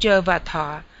 Kissinger và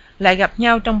Thọ lại gặp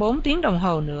nhau trong 4 tiếng đồng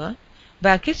hồ nữa,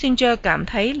 và Kissinger cảm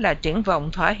thấy là triển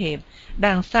vọng thỏa hiệp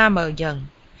đang xa mờ dần.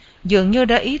 Dường như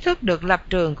đã ý thức được lập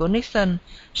trường của Nixon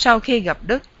sau khi gặp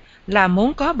Đức là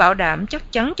muốn có bảo đảm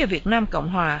chắc chắn cho Việt Nam Cộng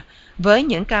Hòa với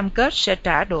những cam kết sẽ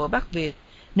trả đũa Bắc Việt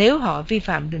nếu họ vi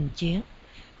phạm đình chiến.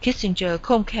 Kissinger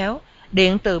khôn khéo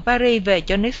điện từ Paris về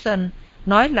cho Nixon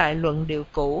nói lại luận điệu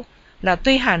cũ là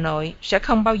tuy Hà Nội sẽ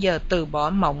không bao giờ từ bỏ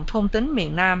mộng thôn tính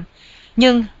miền Nam,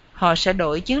 nhưng họ sẽ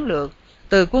đổi chiến lược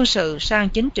từ quân sự sang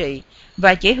chính trị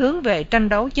và chỉ hướng về tranh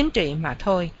đấu chính trị mà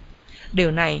thôi.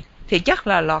 Điều này thì chắc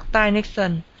là lọt tai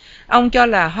Nixon. Ông cho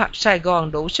là Sài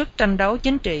Gòn đủ sức tranh đấu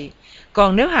chính trị,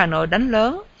 còn nếu Hà Nội đánh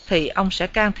lớn thì ông sẽ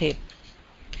can thiệp.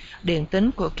 Điện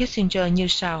tín của Kissinger như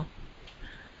sau: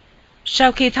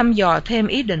 Sau khi thăm dò thêm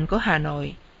ý định của Hà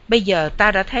Nội, bây giờ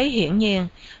ta đã thấy hiển nhiên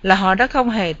là họ đã không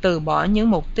hề từ bỏ những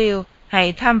mục tiêu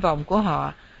hay tham vọng của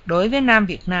họ đối với Nam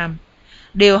Việt Nam.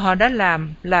 Điều họ đã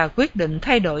làm là quyết định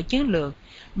thay đổi chiến lược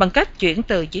bằng cách chuyển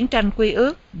từ chiến tranh quy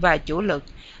ước và chủ lực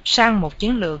sang một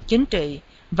chiến lược chính trị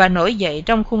và nổi dậy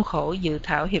trong khuôn khổ dự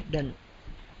thảo hiệp định.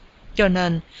 Cho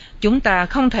nên, chúng ta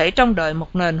không thể trông đợi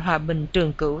một nền hòa bình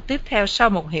trường cửu tiếp theo sau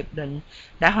một hiệp định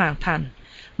đã hoàn thành,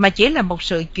 mà chỉ là một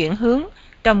sự chuyển hướng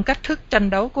trong cách thức tranh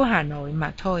đấu của Hà Nội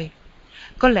mà thôi.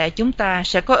 Có lẽ chúng ta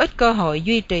sẽ có ít cơ hội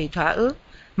duy trì thỏa ước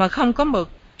mà không có một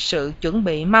sự chuẩn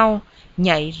bị mau,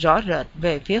 nhạy rõ rệt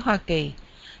về phía Hoa Kỳ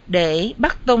để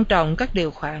bắt tôn trọng các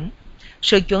điều khoản.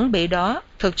 Sự chuẩn bị đó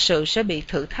thực sự sẽ bị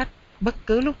thử thách bất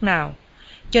cứ lúc nào.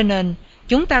 Cho nên,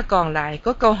 chúng ta còn lại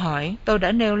có câu hỏi tôi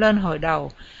đã nêu lên hồi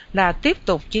đầu là tiếp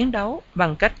tục chiến đấu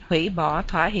bằng cách hủy bỏ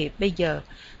thỏa hiệp bây giờ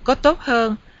có tốt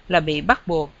hơn là bị bắt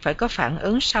buộc phải có phản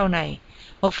ứng sau này,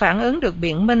 một phản ứng được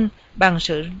biện minh bằng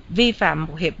sự vi phạm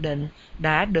một hiệp định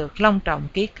đã được long trọng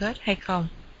ký kết hay không.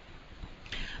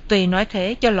 Tuy nói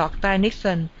thế cho lọt tai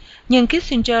Nixon, nhưng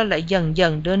Kissinger lại dần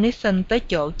dần đưa Nixon tới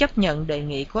chỗ chấp nhận đề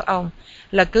nghị của ông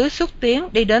là cứ xúc tiến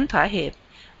đi đến thỏa hiệp,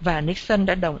 và Nixon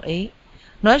đã đồng ý,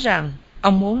 nói rằng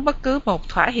ông muốn bất cứ một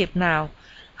thỏa hiệp nào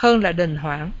hơn là đình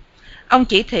hoãn. Ông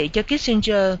chỉ thị cho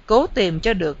Kissinger cố tìm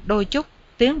cho được đôi chút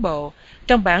tiến bộ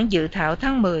trong bản dự thảo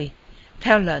tháng 10.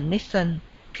 Theo lệnh Nixon,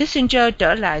 Kissinger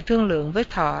trở lại thương lượng với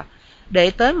Thọ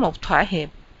để tới một thỏa hiệp.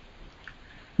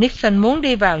 Nixon muốn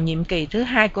đi vào nhiệm kỳ thứ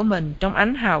hai của mình trong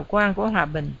ánh hào quang của hòa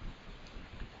bình.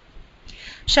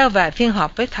 Sau vài phiên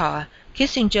họp với Thọ,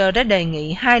 Kissinger đã đề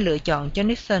nghị hai lựa chọn cho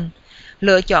Nixon.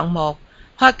 Lựa chọn một,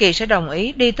 Hoa Kỳ sẽ đồng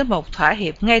ý đi tới một thỏa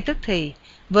hiệp ngay tức thì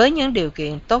với những điều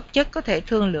kiện tốt nhất có thể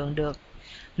thương lượng được.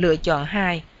 Lựa chọn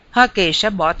hai, Hoa Kỳ sẽ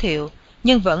bỏ Thiệu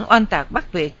nhưng vẫn oanh tạc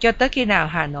Bắc Việt cho tới khi nào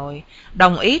Hà Nội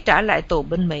đồng ý trả lại tù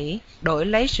binh Mỹ, đổi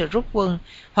lấy sự rút quân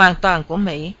hoàn toàn của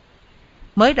Mỹ.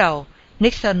 Mới đầu,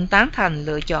 Nixon tán thành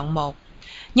lựa chọn một,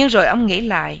 nhưng rồi ông nghĩ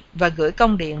lại và gửi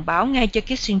công điện báo ngay cho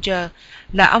Kissinger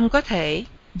là ông có thể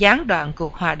gián đoạn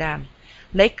cuộc hòa đàm,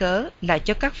 lấy cớ là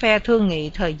cho các phe thương nghị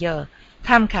thời giờ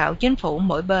tham khảo chính phủ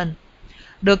mỗi bên.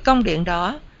 Được công điện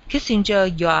đó,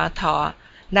 Kissinger dọa Thọ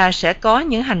là sẽ có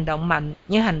những hành động mạnh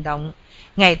như hành động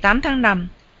ngày 8 tháng 5,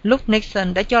 lúc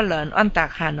Nixon đã cho lệnh oanh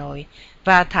tạc Hà Nội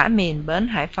và thả mìn bến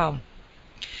Hải Phòng.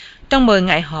 Trong 10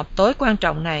 ngày họp tối quan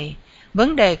trọng này,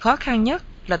 vấn đề khó khăn nhất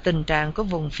là tình trạng của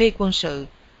vùng phi quân sự,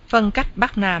 phân cách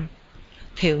Bắc Nam.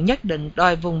 Thiệu nhất định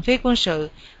đòi vùng phi quân sự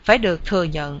phải được thừa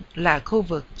nhận là khu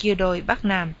vực chia đôi Bắc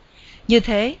Nam. Như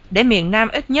thế, để miền Nam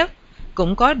ít nhất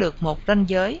cũng có được một ranh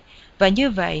giới, và như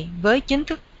vậy với chính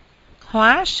thức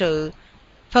hóa sự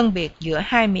phân biệt giữa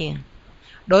hai miền.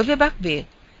 Đối với Bắc Việt,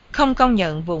 không công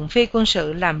nhận vùng phi quân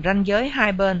sự làm ranh giới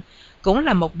hai bên cũng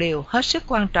là một điều hết sức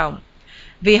quan trọng,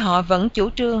 vì họ vẫn chủ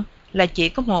trương là chỉ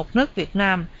có một nước Việt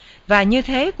Nam, và như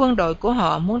thế quân đội của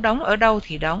họ muốn đóng ở đâu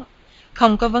thì đóng,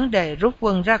 không có vấn đề rút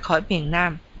quân ra khỏi miền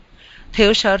Nam.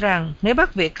 Thiệu sợ rằng nếu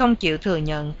Bắc Việt không chịu thừa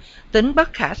nhận tính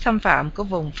bất khả xâm phạm của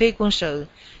vùng phi quân sự,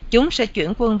 chúng sẽ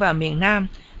chuyển quân vào miền Nam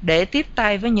để tiếp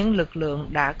tay với những lực lượng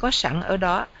đã có sẵn ở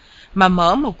đó, mà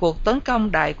mở một cuộc tấn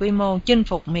công đại quy mô chinh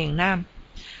phục miền Nam.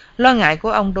 Lo ngại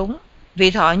của ông đúng,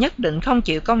 vì Thọ nhất định không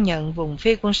chịu công nhận vùng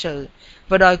phi quân sự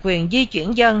và đòi quyền di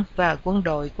chuyển dân và quân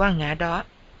đội qua ngã đó.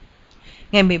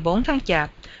 Ngày 14 tháng Chạp,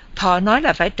 Thọ nói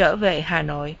là phải trở về Hà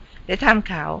Nội để tham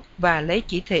khảo và lấy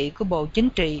chỉ thị của Bộ Chính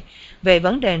trị về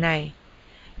vấn đề này.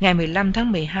 Ngày 15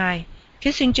 tháng 12,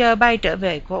 Kissinger bay trở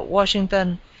về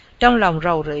Washington trong lòng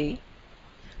rầu rĩ.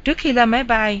 Trước khi lên máy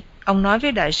bay, ông nói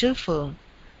với đại sứ Phượng,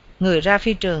 người ra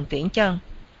phi trường tiễn chân: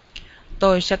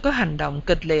 "Tôi sẽ có hành động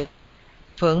kịch liệt."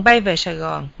 Phượng bay về Sài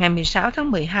Gòn ngày 16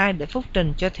 tháng 12 để phúc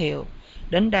trình cho Thiệu.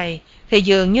 Đến đây thì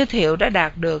dường như Thiệu đã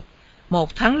đạt được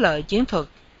một thắng lợi chiến thuật.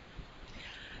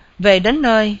 Về đến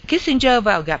nơi, Kissinger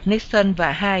vào gặp Nixon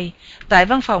và Hay tại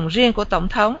văn phòng riêng của Tổng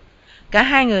thống. Cả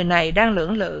hai người này đang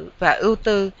lưỡng lự và ưu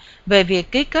tư về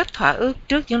việc ký kết thỏa ước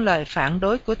trước những lời phản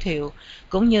đối của Thiệu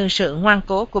cũng như sự ngoan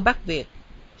cố của Bắc Việt.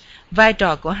 Vai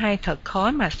trò của Hay thật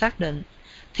khó mà xác định.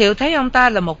 Thiệu thấy ông ta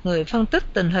là một người phân tích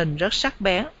tình hình rất sắc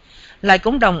bén, lại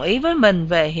cũng đồng ý với mình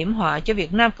về hiểm họa cho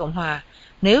Việt Nam Cộng Hòa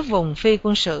nếu vùng phi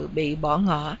quân sự bị bỏ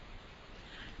ngỏ.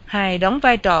 Hay đóng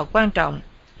vai trò quan trọng.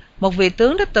 Một vị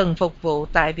tướng đã từng phục vụ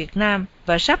tại Việt Nam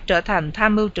và sắp trở thành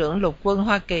tham mưu trưởng lục quân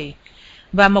Hoa Kỳ,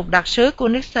 và một đặc sứ của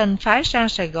Nixon phái sang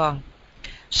Sài Gòn.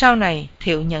 Sau này,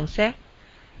 Thiệu nhận xét,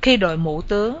 khi đội mũ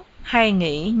tướng hay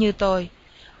nghĩ như tôi,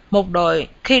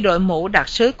 khi đội mũ đặc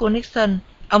sứ của Nixon,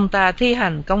 ông ta thi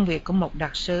hành công việc của một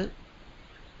đặc sứ.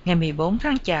 Ngày 14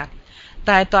 tháng Chạp,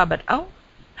 tại Tòa Bạch Ốc,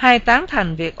 Hay tán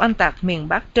thành việc oanh tạc miền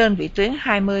Bắc trên vĩ tuyến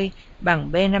 20 bằng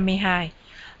B-52,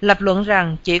 lập luận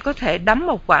rằng chỉ có thể đấm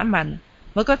một quả mạnh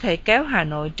mới có thể kéo Hà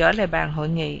Nội trở lại bàn hội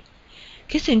nghị.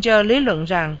 Kissinger lý luận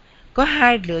rằng có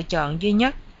hai lựa chọn duy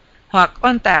nhất: hoặc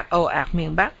oanh tạc ồ ạt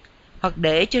miền Bắc, hoặc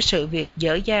để cho sự việc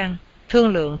dở dang,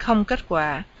 thương lượng không kết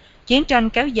quả, chiến tranh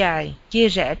kéo dài, chia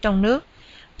rẽ trong nước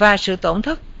và sự tổn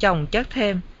thất chồng chất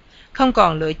thêm. Không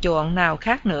còn lựa chọn nào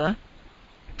khác nữa.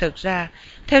 Thực ra,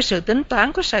 theo sự tính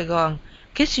toán của Sài Gòn,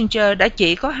 Kissinger đã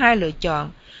chỉ có hai lựa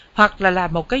chọn: hoặc là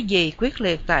làm một cái gì quyết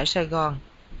liệt tại Sài Gòn,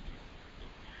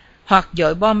 hoặc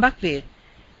dội bom Bắc Việt.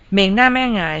 Miền Nam e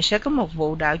ngại sẽ có một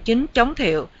vụ đảo chính chống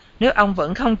Thiệu nếu ông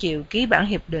vẫn không chịu ký bản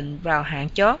hiệp định vào hạn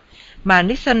chót mà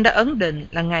Nixon đã ấn định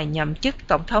là ngày nhậm chức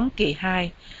tổng thống kỳ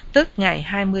 2, tức ngày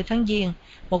 20 tháng Giêng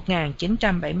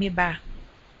 1973.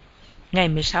 Ngày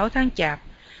 16 tháng Chạp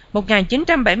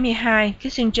 1972,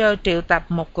 Kissinger triệu tập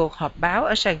một cuộc họp báo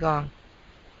ở Sài Gòn.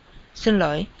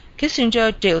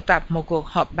 Kissinger triệu tập một cuộc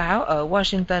họp báo ở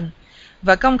Washington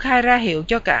và công khai ra hiệu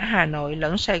cho cả Hà Nội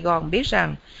lẫn Sài Gòn biết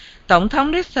rằng Tổng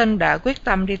thống Nixon đã quyết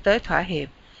tâm đi tới thỏa hiệp.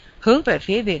 Hướng về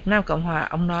phía Việt Nam Cộng Hòa,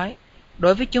 ông nói: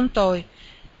 Đối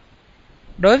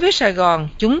với Sài Gòn,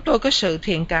 chúng tôi có sự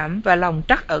thiện cảm và lòng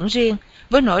trắc ẩn riêng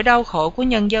với nỗi đau khổ của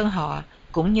nhân dân họ,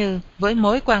 cũng như với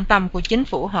mối quan tâm của chính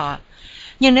phủ họ.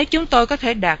 Nhưng nếu chúng tôi có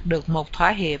thể đạt được một thỏa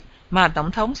hiệp mà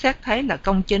Tổng thống xét thấy là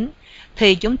công chính,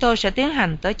 thì chúng tôi sẽ tiến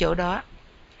hành tới chỗ đó.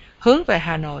 Hướng về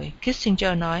Hà Nội,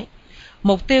 Kissinger nói: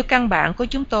 Mục tiêu căn bản của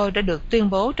chúng tôi đã được tuyên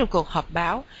bố trong cuộc họp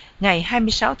báo ngày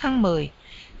 26 tháng 10.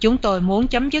 Chúng tôi muốn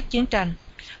chấm dứt chiến tranh,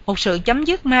 một sự chấm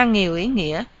dứt mang nhiều ý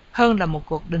nghĩa hơn là một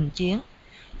cuộc đình chiến.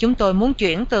 Chúng tôi muốn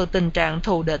chuyển từ tình trạng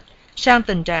thù địch sang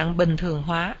tình trạng bình thường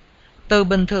hóa, từ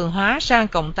bình thường hóa sang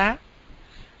cộng tác.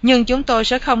 Nhưng chúng tôi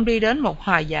sẽ không đi đến một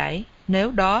hòa giải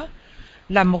nếu đó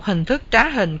là một hình thức trá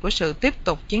hình của sự tiếp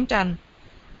tục chiến tranh,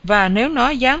 và nếu nó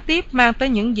gián tiếp mang tới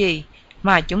những gì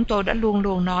mà chúng tôi đã luôn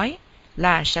luôn nói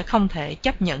là sẽ không thể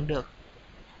chấp nhận được.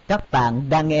 Các bạn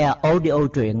đang nghe audio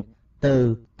truyện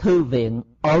từ thư viện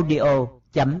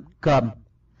audio.com.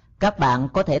 Các bạn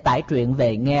có thể tải truyện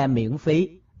về nghe miễn phí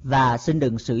và xin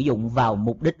đừng sử dụng vào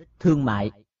mục đích thương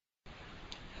mại.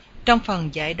 Trong phần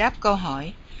giải đáp câu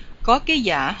hỏi, có ký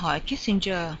giả hỏi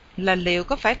Kissinger là liệu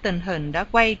có phải tình hình đã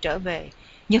quay trở về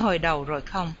như hồi đầu rồi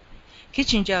không?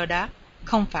 Kissinger đáp: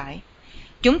 Không phải.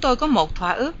 Chúng tôi có một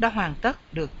thỏa ước đã hoàn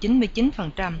tất được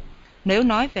 99% nếu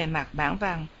nói về mặt bản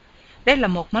văn. Đây là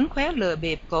một mánh khóe lừa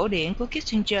bịp cổ điển của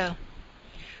Kissinger,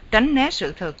 tránh né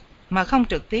sự thực mà không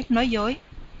trực tiếp nói dối.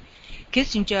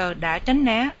 Kissinger đã tránh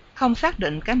né, không xác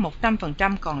định cái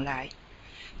 100% còn lại,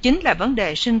 chính là vấn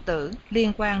đề sinh tử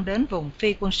liên quan đến vùng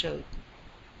phi quân sự.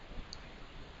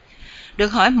 Được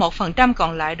hỏi 1%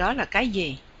 còn lại đó là cái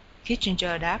gì?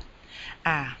 Kissinger đáp: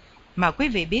 Mà quý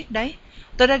vị biết đấy,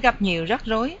 tôi đã gặp nhiều rắc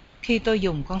rối khi tôi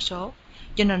dùng con số,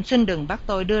 cho nên xin đừng bắt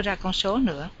tôi đưa ra con số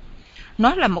nữa.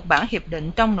 Nó là một bản hiệp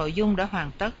định trong nội dung đã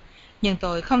hoàn tất, nhưng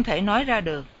tôi không thể nói ra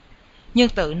được. Nhưng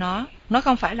tự nó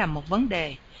không phải là một vấn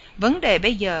đề. Vấn đề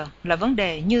bây giờ là vấn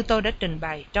đề như tôi đã trình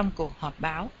bày trong cuộc họp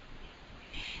báo.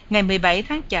 Ngày 17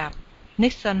 tháng Chạp,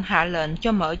 Nixon hạ lệnh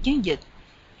cho mở chiến dịch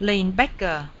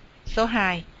Linebacker số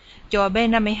 2, cho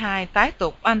B-52 tái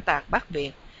tục oanh tạc Bắc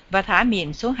Việt và thả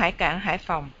mìn xuống hải cảng Hải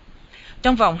Phòng.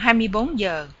 Trong vòng 24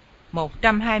 giờ,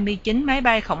 129 máy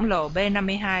bay khổng lồ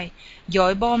B-52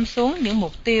 dội bom xuống những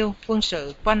mục tiêu quân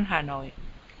sự quanh Hà Nội.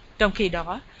 Trong khi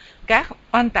đó, các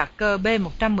oanh tạc cơ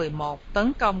B-111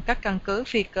 tấn công các căn cứ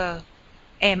phi cơ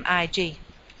MiG.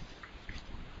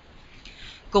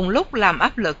 Cùng lúc làm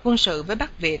áp lực quân sự với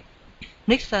Bắc Việt,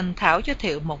 Nixon thảo cho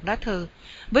Thiệu một lá thư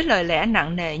với lời lẽ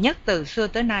nặng nề nhất từ xưa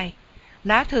tới nay.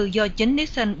 Lá thư do chính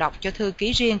Nixon đọc cho thư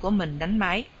ký riêng của mình đánh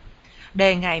máy,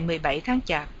 đề ngày 17 tháng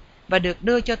Chạp và được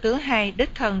đưa cho tướng Hay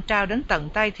đích thân trao đến tận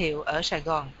tay Thiệu ở Sài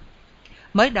Gòn.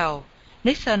 Mới đầu,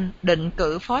 Nixon định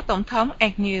cử Phó Tổng thống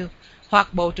Agnew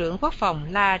hoặc Bộ trưởng Quốc phòng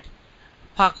Ladd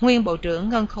hoặc nguyên Bộ trưởng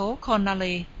Ngân khố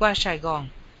Connolly qua Sài Gòn,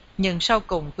 nhưng sau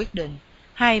cùng quyết định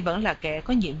Hay vẫn là kẻ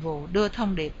có nhiệm vụ đưa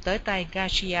thông điệp tới tay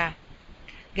Garcia.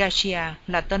 Garcia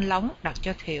là tên lóng đặt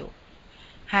cho Thiệu.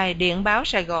 Hay điện báo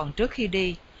Sài Gòn trước khi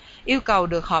đi, yêu cầu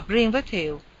được họp riêng với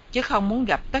Thiệu, chứ không muốn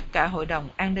gặp tất cả Hội đồng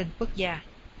An ninh Quốc gia.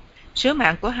 Sứ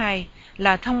mạng của Hay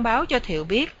là thông báo cho Thiệu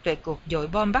biết về cuộc dội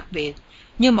bom Bắc Việt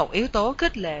như một yếu tố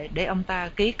khích lệ để ông ta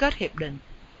ký kết hiệp định.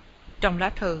 Trong lá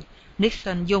thư,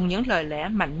 Nixon dùng những lời lẽ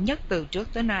mạnh nhất từ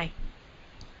trước tới nay.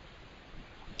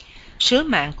 Sứ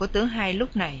mạng của tướng Hay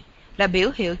lúc này là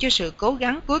biểu hiệu cho sự cố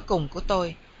gắng cuối cùng của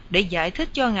tôi để giải thích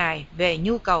cho ngài về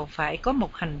nhu cầu phải có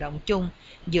một hành động chung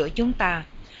giữa chúng ta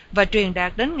và truyền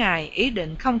đạt đến ngài ý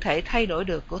định không thể thay đổi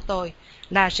được của tôi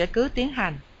là sẽ cứ tiến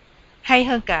hành, hay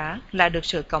hơn cả là được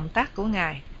sự cộng tác của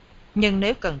ngài. Nhưng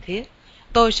nếu cần thiết,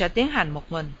 tôi sẽ tiến hành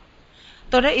một mình.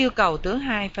 Tôi đã yêu cầu tướng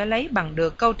Hai phải lấy bằng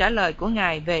được câu trả lời của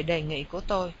ngài về đề nghị của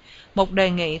tôi, một đề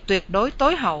nghị tuyệt đối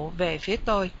tối hậu về phía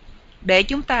tôi, để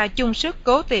chúng ta chung sức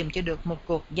cố tìm cho được một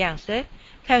cuộc dàn xếp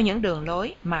theo những đường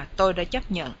lối mà tôi đã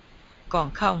chấp nhận.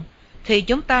 Còn không, thì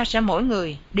chúng ta sẽ mỗi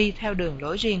người đi theo đường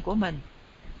lối riêng của mình.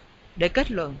 Để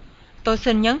kết luận, tôi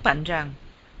xin nhấn mạnh rằng,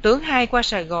 tướng Hai qua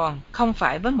Sài Gòn không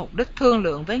phải với mục đích thương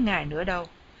lượng với ngài nữa đâu.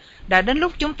 Đã đến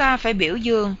lúc chúng ta phải biểu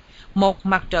dương một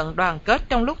mặt trận đoàn kết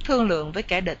trong lúc thương lượng với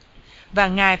kẻ địch, và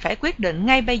ngài phải quyết định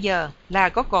ngay bây giờ là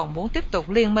có còn muốn tiếp tục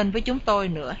liên minh với chúng tôi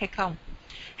nữa hay không,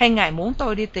 hay ngài muốn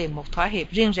tôi đi tìm một thỏa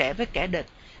hiệp riêng rẽ với kẻ địch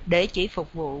để chỉ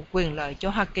phục vụ quyền lợi cho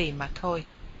Hoa Kỳ mà thôi.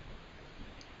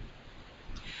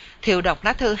 Thiệu đọc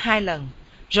lá thư 2 lần,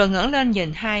 rồi ngẩng lên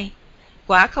nhìn Hai.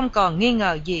 Quả không còn nghi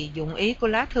ngờ gì dụng ý của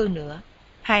lá thư nữa.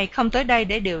 Hai không tới đây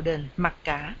để điều đình mặc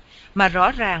cả, mà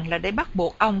rõ ràng là để bắt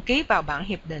buộc ông ký vào bản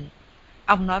hiệp định.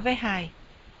 Ông nói với Hai,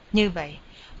 như vậy,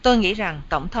 tôi nghĩ rằng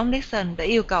Tổng thống Nixon đã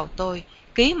yêu cầu tôi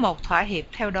ký một thỏa hiệp,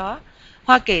 theo đó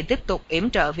Hoa Kỳ tiếp tục yểm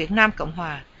trợ Việt Nam Cộng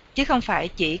Hòa, chứ không phải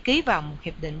chỉ ký vào một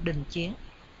hiệp định đình chiến.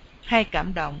 Hai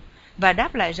cảm động và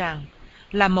đáp lại rằng,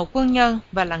 là một quân nhân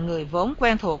và là người vốn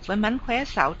quen thuộc với mánh khóe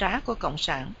xảo trá của Cộng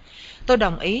sản, tôi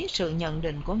đồng ý sự nhận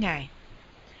định của ngài.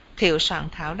 Thiệu soạn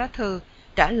thảo lá thư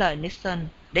trả lời Nixon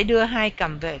để đưa Hai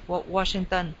cầm về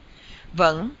Washington,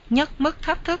 vẫn nhất mức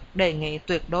thách thức đề nghị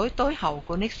tuyệt đối tối hậu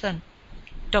của Nixon.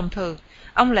 Trong thư,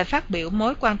 ông lại phát biểu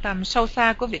mối quan tâm sâu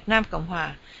xa của Việt Nam Cộng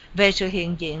Hòa về sự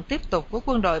hiện diện tiếp tục của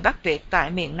quân đội Bắc Việt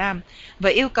tại miền Nam và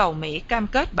yêu cầu Mỹ cam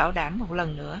kết bảo đảm một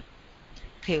lần nữa.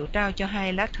 Thiệu trao cho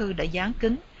Hai lá thư đã dán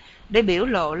kín để biểu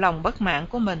lộ lòng bất mãn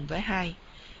của mình với Hai,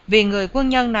 vì người quân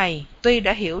nhân này tuy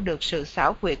đã hiểu được sự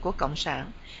xảo quyệt của Cộng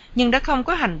sản, nhưng đã không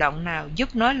có hành động nào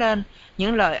giúp nói lên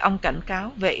những lời ông cảnh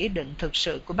cáo về ý định thực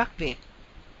sự của Bắc Việt.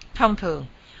 Thông thường,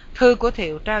 thư của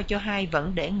Thiệu trao cho Hai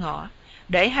vẫn để ngỏ,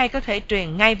 để Hai có thể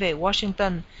truyền ngay về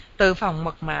Washington từ phòng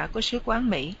mật mã của sứ quán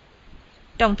Mỹ.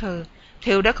 Trong thư,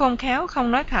 Thiệu đã khôn khéo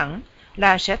không nói thẳng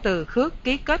là sẽ từ khước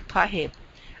ký kết thỏa hiệp.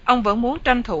 Ông vẫn muốn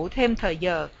tranh thủ thêm thời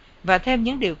giờ và thêm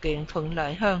những điều kiện thuận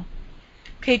lợi hơn.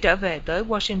 Khi trở về tới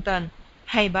Washington,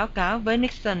 Hay báo cáo với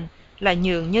Nixon là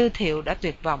nhường như Thiệu đã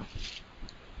tuyệt vọng.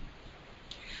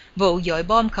 Vụ dội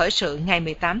bom khởi sự ngày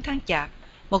 18 tháng Chạp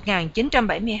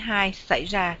 1972 xảy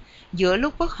ra giữa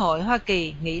lúc Quốc hội Hoa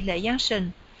Kỳ nghỉ lễ Giáng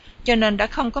sinh, cho nên đã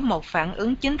không có một phản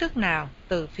ứng chính thức nào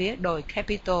từ phía đồi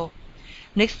Capitol.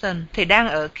 Nixon thì đang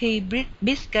ở Key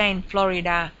Biscayne,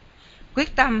 Florida,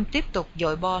 quyết tâm tiếp tục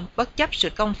dội bom bất chấp sự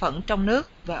công phẫn trong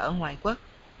nước và ở ngoại quốc.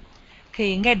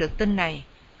 Khi nghe được tin này,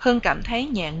 Hưng cảm thấy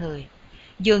nhẹ người.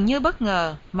 Dường như bất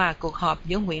ngờ mà cuộc họp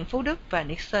giữa Nguyễn Phú Đức và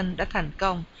Nixon đã thành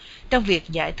công trong việc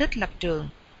giải thích lập trường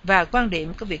và quan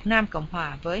điểm của Việt Nam Cộng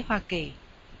Hòa với Hoa Kỳ.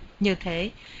 Như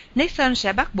thế, Nixon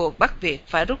sẽ bắt buộc Bắc Việt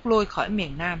phải rút lui khỏi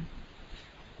miền Nam.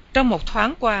 Trong một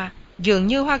thoáng qua, dường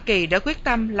như Hoa Kỳ đã quyết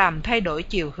tâm làm thay đổi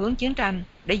chiều hướng chiến tranh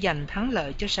để giành thắng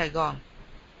lợi cho Sài Gòn.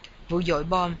 Vụ dội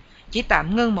bom chỉ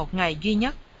tạm ngưng một ngày duy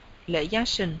nhất, lễ Giáng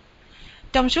sinh.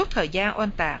 Trong suốt thời gian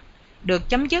oanh tạc, được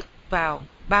chấm dứt vào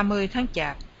 30 tháng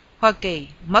Chạp, Hoa Kỳ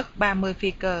mất 30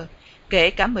 phi cơ, kể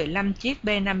cả 15 chiếc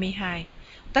B-52.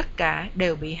 Tất cả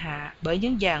đều bị hạ bởi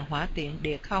những dàn hỏa tiễn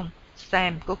địa không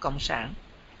SAM của Cộng sản.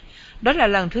 Đó là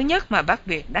lần thứ nhất mà Bắc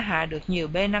Việt đã hạ được nhiều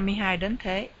B-52 đến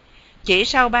thế. Chỉ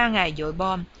sau 3 ngày dội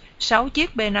bom, 6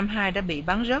 chiếc B-52 đã bị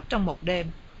bắn rớt trong một đêm.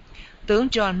 Tướng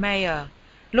John Mayer,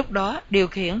 lúc đó điều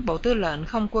khiển Bộ Tư lệnh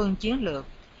Không quân Chiến lược,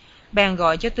 bèn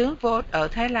gọi cho tướng Vogt ở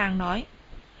Thái Lan nói,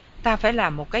 ta phải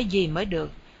làm một cái gì mới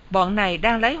được, bọn này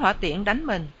đang lấy hỏa tiễn đánh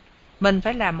mình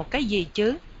phải làm một cái gì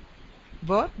chứ.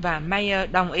 Vogt và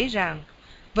Mayer đồng ý rằng,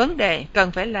 vấn đề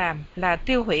cần phải làm là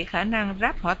tiêu hủy khả năng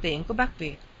ráp hỏa tiễn của Bắc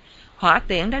Việt. Hỏa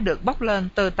tiễn đã được bốc lên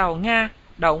từ tàu Nga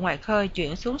đậu ngoài khơi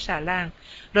chuyển xuống xà lan,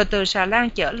 rồi từ xà lan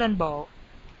chở lên bộ.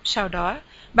 Sau đó,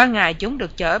 ban ngày chúng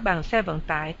được chở bằng xe vận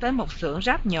tải tới một xưởng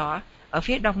ráp nhỏ ở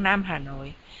phía đông nam Hà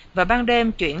Nội, và ban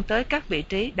đêm chuyển tới các vị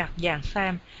trí đặt dàn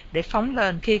SAM để phóng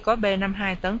lên khi có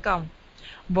B-52 tấn công.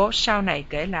 Bố sau này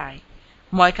kể lại,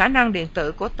 mọi khả năng điện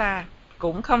tử của ta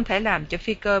cũng không thể làm cho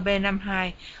phi cơ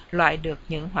B-52 loại được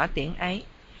những hỏa tiễn ấy.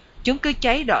 Chúng cứ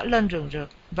cháy đỏ lên rừng rực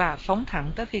và phóng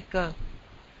thẳng tới phi cơ.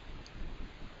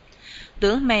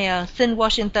 Tướng Mayer xin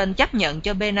Washington chấp nhận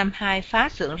cho B-52 phá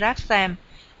xưởng ráp SAM,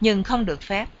 nhưng không được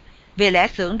phép, vì lẽ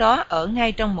xưởng đó ở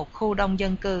ngay trong một khu đông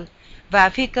dân cư, và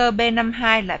phi cơ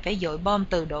B-52 lại phải dội bom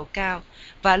từ độ cao,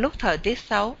 và lúc thời tiết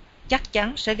xấu, chắc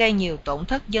chắn sẽ gây nhiều tổn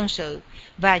thất dân sự,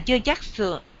 và chưa chắc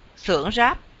xưởng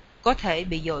ráp có thể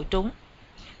bị dội trúng.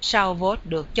 Sau Vogt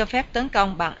được cho phép tấn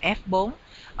công bằng F-4,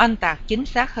 oanh tạc chính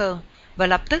xác hơn, và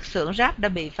lập tức xưởng ráp đã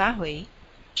bị phá hủy.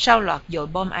 Sau loạt dội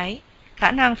bom ấy,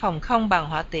 khả năng phòng không bằng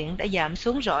hỏa tiễn đã giảm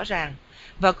xuống rõ ràng,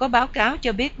 và có báo cáo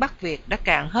cho biết Bắc Việt đã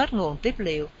cạn hết nguồn tiếp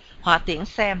liệu hỏa tiễn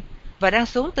xem và đang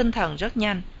xuống tinh thần rất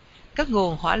nhanh. Các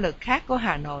nguồn hỏa lực khác của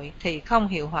Hà Nội thì không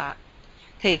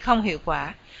hiệu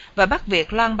quả, và Bắc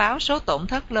Việt loan báo số tổn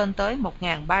thất lên tới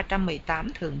 1.318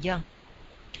 thường dân.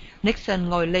 Nixon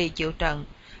ngồi lì chịu trận,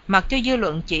 mặc cho dư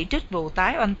luận chỉ trích vụ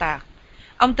tái oanh tạc.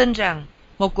 Ông tin rằng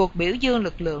một cuộc biểu dương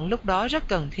lực lượng lúc đó rất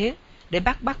cần thiết để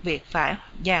bắt Bắc Việt phải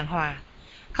giàn hòa.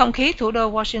 Không khí thủ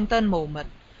đô Washington mù mịt,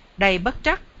 đầy bất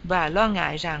trắc và lo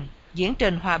ngại rằng diễn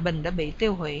trình hòa bình đã bị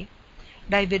tiêu hủy.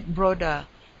 David Broder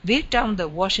viết trong The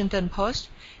Washington Post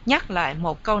nhắc lại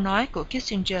một câu nói của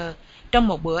Kissinger trong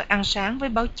một bữa ăn sáng với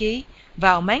báo chí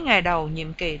vào mấy ngày đầu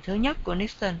nhiệm kỳ thứ nhất của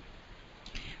Nixon.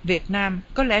 Việt Nam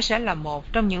có lẽ sẽ là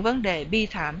một trong những vấn đề bi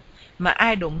thảm mà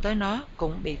ai đụng tới nó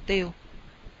cũng bị tiêu.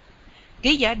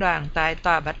 Ký giả đoàn tại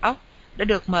Tòa Bạch Ốc đã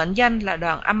được mệnh danh là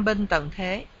đoàn âm binh tận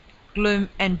thế, Gloom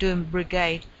and Doom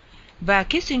Brigade, và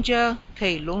Kissinger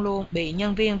thì luôn luôn bị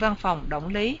nhân viên văn phòng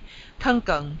động lý thân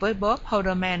cận với Bob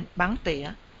Haldeman bắn tỉa.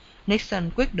 Nixon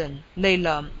quyết định lì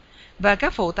lợm, và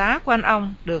các phụ tá của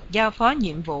ông được giao phó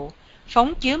nhiệm vụ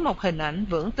phóng chiếu một hình ảnh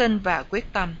vững tin và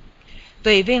quyết tâm.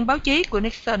 Tùy viên báo chí của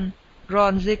Nixon,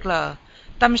 Ron Ziegler,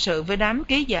 tâm sự với đám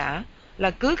ký giả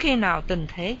là cứ khi nào tình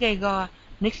thế gay go,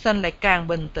 Nixon lại càng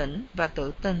bình tĩnh và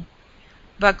tự tin,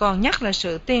 và còn nhắc là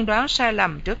sự tiên đoán sai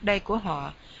lầm trước đây của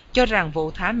họ, cho rằng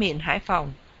vụ thả mìn Hải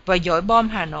Phòng và dội bom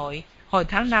Hà Nội hồi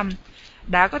tháng 5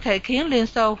 đã có thể khiến Liên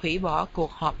Xô hủy bỏ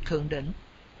cuộc họp thượng đỉnh.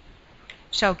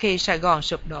 Sau khi Sài Gòn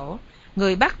sụp đổ,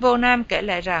 người Bắc vô Nam kể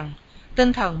lại rằng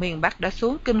tinh thần miền Bắc đã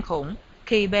xuống kinh khủng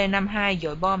khi B-52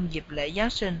 dội bom dịp lễ Giáng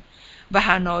sinh, và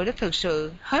Hà Nội đã thực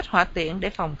sự hết hỏa tiễn để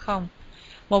phòng không.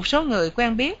 Một số người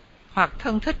quen biết hoặc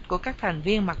thân thích của các thành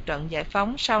viên mặt trận giải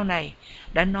phóng sau này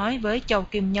đã nói với Châu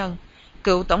Kim Nhân,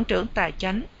 cựu tổng trưởng tài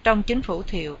chánh trong chính phủ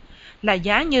Thiệu, là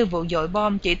giá như vụ dội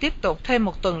bom chỉ tiếp tục thêm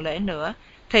một tuần lễ nữa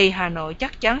thì Hà Nội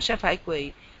chắc chắn sẽ phải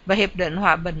quỵ, và hiệp định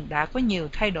hòa bình đã có nhiều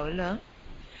thay đổi lớn.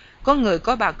 Có người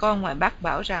có bà con ngoài Bắc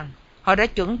bảo rằng họ đã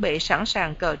chuẩn bị sẵn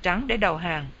sàng cờ trắng để đầu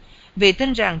hàng, vì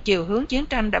tin rằng chiều hướng chiến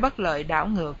tranh đã bất lợi đảo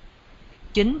ngược.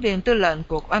 Chính viên tư lệnh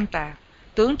cuộc oanh tạc,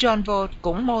 tướng John Volt,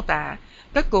 cũng mô tả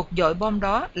các cuộc dội bom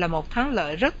đó là một thắng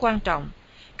lợi rất quan trọng,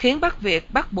 khiến Bắc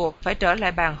Việt bắt buộc phải trở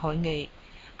lại bàn hội nghị.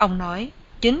 Ông nói,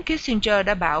 chính Kissinger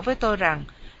đã bảo với tôi rằng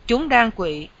chúng đang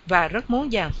quỵ và rất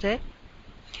muốn dàn xếp.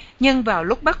 Nhưng vào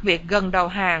lúc Bắc Việt gần đầu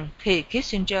hàng thì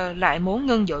Kissinger lại muốn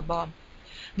ngưng dội bom,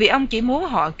 vì ông chỉ muốn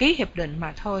họ ký hiệp định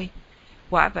mà thôi.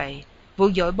 Quả vậy,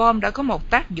 vụ dội bom đã có một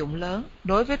tác dụng lớn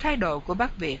đối với thái độ của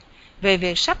Bắc Việt về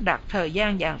việc sắp đặt thời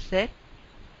gian dàn xếp.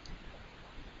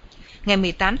 Ngày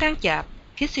 18 tháng Chạp,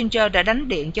 Kissinger đã đánh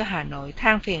điện cho Hà Nội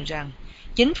than phiền rằng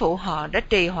chính phủ họ đã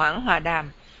trì hoãn hòa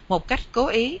đàm một cách cố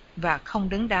ý và không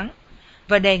đứng đắn,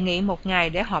 và đề nghị một ngày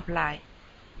để họp lại.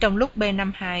 Trong lúc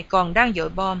B-52 còn đang dội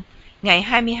bom, ngày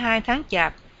 22 tháng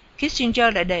Chạp,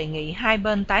 Kissinger đã đề nghị hai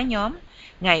bên tái nhóm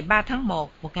ngày 3 tháng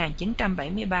 1,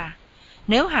 1973.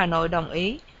 Nếu Hà Nội đồng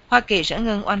ý, Hoa Kỳ sẽ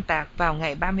ngưng oanh tạc vào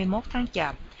ngày 31 tháng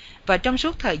Chạp, và trong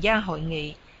suốt thời gian hội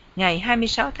nghị, ngày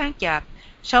 26 tháng Chạp,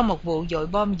 sau một vụ dội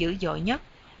bom dữ dội nhất,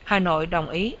 Hà Nội đồng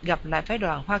ý gặp lại phái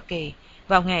đoàn Hoa Kỳ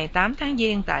vào ngày 8 tháng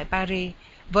Giêng tại Paris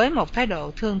với một thái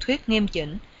độ thương thuyết nghiêm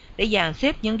chỉnh để dàn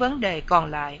xếp những vấn đề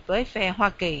còn lại với phe Hoa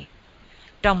Kỳ.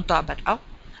 Trong Tòa Bạch Ốc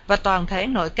và toàn thể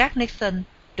nội các Nixon,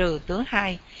 trừ tướng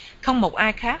Hai, không một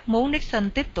ai khác muốn Nixon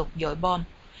tiếp tục dội bom.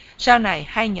 Sau này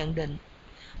Hai nhận định,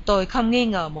 tôi không nghi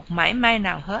ngờ một mảy may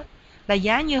nào hết là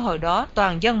giá như hồi đó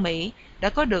toàn dân Mỹ đã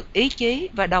có được ý chí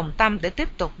và đồng tâm để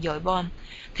tiếp tục dội bom,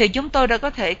 thì chúng tôi đã có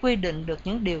thể quy định được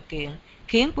những điều kiện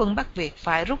khiến quân Bắc Việt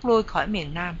phải rút lui khỏi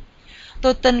miền Nam.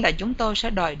 Tôi tin là chúng tôi sẽ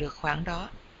đòi được khoản đó.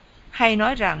 Hay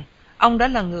nói rằng, ông đã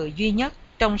là người duy nhất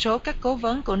trong số các cố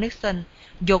vấn của Nixon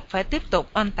giục phải tiếp tục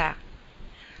oanh tạc.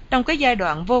 Trong cái giai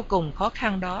đoạn vô cùng khó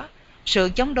khăn đó, sự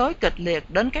chống đối kịch liệt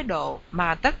đến cái độ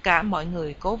mà tất cả mọi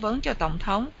người cố vấn cho Tổng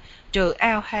thống, trừ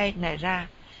Al Hay này ra,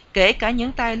 kể cả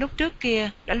những tay lúc trước kia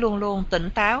đã luôn luôn tỉnh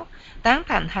táo, tán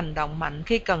thành hành động mạnh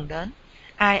khi cần đến.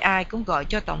 Ai ai cũng gọi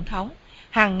cho Tổng thống,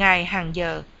 hàng ngày hàng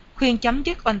giờ, khuyên chấm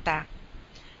dứt oanh tạc.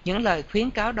 Những lời khuyến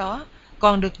cáo đó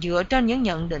còn được dựa trên những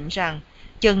nhận định rằng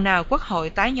chừng nào Quốc hội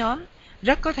tái nhóm,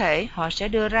 rất có thể họ sẽ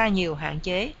đưa ra nhiều hạn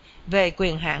chế về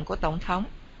quyền hạn của Tổng thống.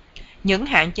 Những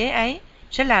hạn chế ấy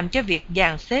sẽ làm cho việc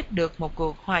dàn xếp được một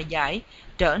cuộc hòa giải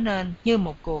trở nên như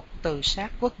một cuộc tự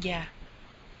sát quốc gia.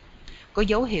 Có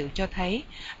dấu hiệu cho thấy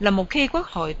là một khi Quốc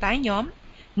hội tái nhóm,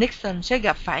 Nixon sẽ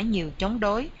gặp phải nhiều chống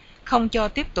đối, không cho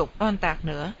tiếp tục oanh tạc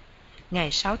nữa.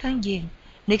 Ngày 6 tháng Giêng,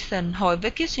 Nixon hội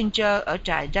với Kissinger ở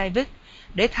trại David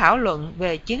để thảo luận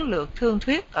về chiến lược thương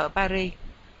thuyết ở Paris.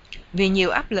 Vì nhiều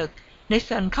áp lực,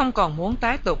 Nixon không còn muốn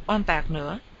tái tục oan tạc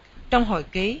nữa. Trong hồi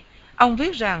ký, ông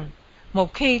viết rằng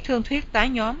một khi thương thuyết tái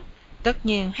nhóm, tất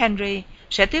nhiên Henry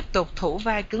sẽ tiếp tục thủ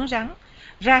vai cứng rắn,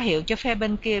 ra hiệu cho phe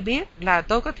bên kia biết là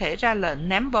tôi có thể ra lệnh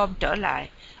ném bom trở lại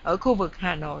ở khu vực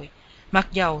Hà Nội, mặc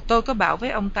dầu tôi có bảo với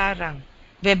ông ta rằng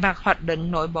về mặt hoạch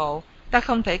định nội bộ, ta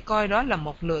không thể coi đó là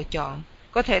một lựa chọn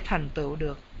có thể thành tựu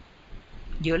được.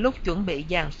 Giữa lúc chuẩn bị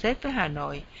dàn xếp với Hà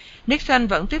Nội, Nixon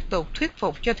vẫn tiếp tục thuyết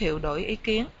phục cho Thiệu đổi ý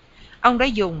kiến. Ông đã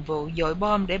dùng vụ dội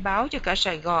bom để báo cho cả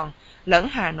Sài Gòn lẫn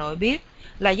Hà Nội biết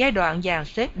là giai đoạn dàn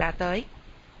xếp đã tới.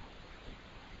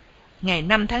 Ngày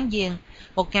 5 tháng Giêng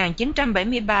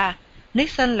 1973,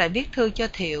 Nixon lại viết thư cho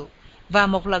Thiệu và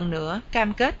một lần nữa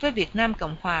cam kết với Việt Nam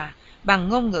Cộng Hòa bằng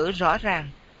ngôn ngữ rõ ràng,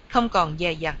 không còn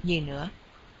dè dặt gì nữa.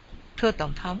 Thưa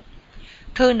Tổng thống,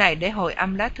 thư này để hồi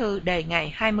âm lá thư đề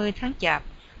ngày 20 tháng Chạp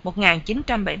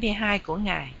 1972 của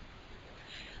Ngài.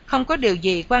 Không có điều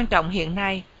gì quan trọng hiện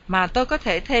nay mà tôi có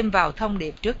thể thêm vào thông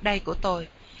điệp trước đây của tôi,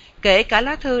 kể cả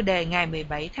lá thư đề ngày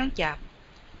 17 tháng Chạp.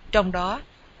 Trong đó,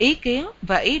 ý kiến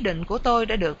và ý định của tôi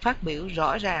đã được phát biểu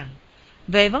rõ ràng.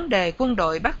 Về vấn đề quân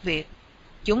đội Bắc Việt,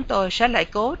 chúng tôi sẽ lại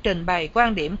cố trình bày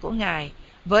quan điểm của Ngài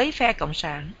với phe Cộng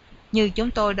sản, như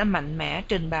chúng tôi đã mạnh mẽ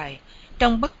trình bày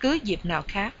trong bất cứ dịp nào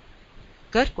khác.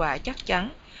 Kết quả chắc chắn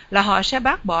là họ sẽ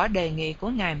bác bỏ đề nghị của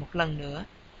Ngài một lần nữa.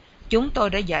 Chúng tôi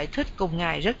đã giải thích cùng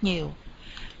Ngài rất nhiều.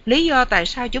 Lý do tại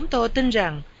sao chúng tôi tin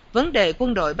rằng vấn đề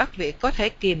quân đội Bắc Việt có thể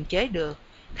kiềm chế được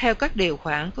theo các điều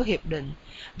khoản của hiệp định,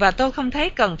 và tôi không thấy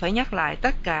cần phải nhắc lại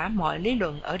tất cả mọi lý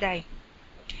luận ở đây.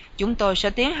 Chúng tôi sẽ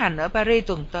tiến hành ở Paris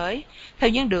tuần tới theo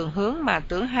những đường hướng mà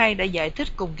tướng Hay đã giải thích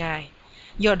cùng Ngài.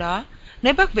 Do đó,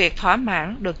 nếu Bắc Việt thỏa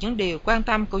mãn được những điều quan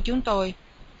tâm của chúng tôi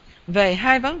về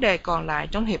hai vấn đề còn lại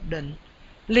trong hiệp định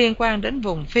liên quan đến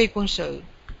vùng phi quân sự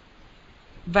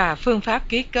và phương pháp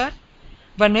ký kết,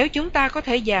 và nếu chúng ta có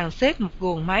thể dàn xếp một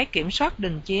guồng máy kiểm soát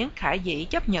đình chiến khả dĩ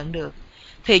chấp nhận được,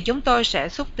 thì chúng tôi sẽ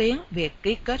xúc tiến việc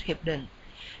ký kết hiệp định.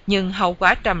 Nhưng hậu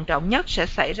quả trầm trọng nhất sẽ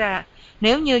xảy ra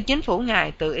nếu như chính phủ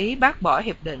Ngài tự ý bác bỏ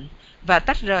hiệp định và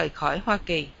tách rời khỏi Hoa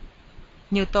Kỳ.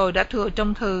 Như tôi đã thưa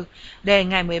trong thư đề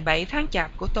ngày 17 tháng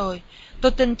Chạp của tôi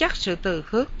tin chắc sự từ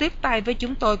khước tiếp tay với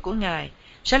chúng tôi của Ngài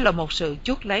sẽ là một sự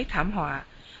chuốc lấy thảm họa.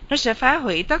 Nó sẽ phá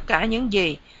hủy tất cả những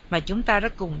gì mà chúng ta đã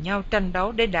cùng nhau tranh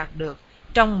đấu để đạt được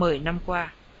trong 10 năm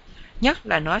qua. Nhất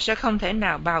là nó sẽ không thể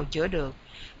nào bào chữa được,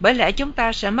 bởi lẽ chúng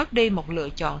ta sẽ mất đi một lựa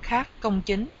chọn khác công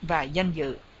chính và danh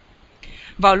dự.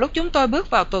 Vào lúc chúng tôi bước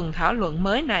vào tuần thảo luận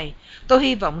mới này, tôi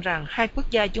hy vọng rằng hai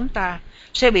quốc gia chúng ta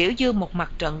sẽ biểu dương một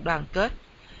mặt trận đoàn kết.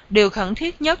 Điều khẩn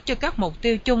thiết nhất cho các mục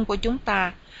tiêu chung của chúng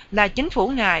ta là chính phủ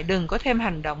Ngài đừng có thêm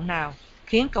hành động nào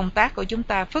khiến công tác của chúng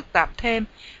ta phức tạp thêm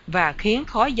và khiến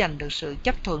khó giành được sự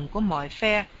chấp thuận của mọi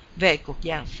phe về cuộc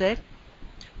dàn xếp.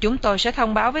 Chúng tôi sẽ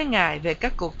thông báo với Ngài về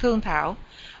các cuộc thương thảo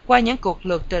qua những cuộc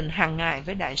lược trình hàng ngày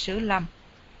với Đại sứ Lâm.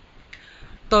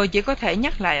 Tôi chỉ có thể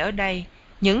nhắc lại ở đây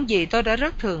những gì tôi đã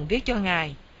rất thường viết cho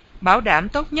Ngài. Bảo đảm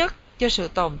tốt nhất cho sự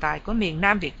tồn tại của miền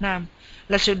Nam Việt Nam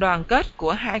là sự đoàn kết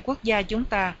của hai quốc gia chúng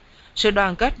ta. Sự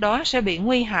đoàn kết đó sẽ bị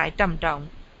nguy hại trầm trọng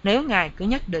nếu Ngài cứ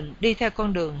nhất định đi theo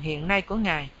con đường hiện nay của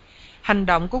Ngài. Hành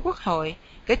động của Quốc hội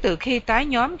kể từ khi tái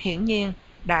nhóm hiển nhiên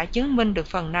đã chứng minh được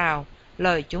phần nào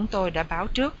lời chúng tôi đã báo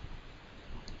trước.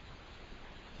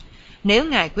 Nếu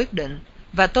Ngài quyết định,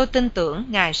 và tôi tin tưởng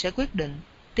Ngài sẽ quyết định,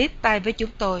 tiếp tay với chúng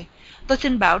tôi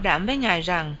xin bảo đảm với Ngài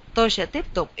rằng tôi sẽ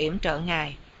tiếp tục yểm trợ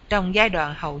Ngài trong giai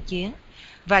đoạn hậu chiến,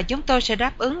 và chúng tôi sẽ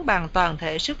đáp ứng bằng toàn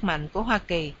thể sức mạnh của Hoa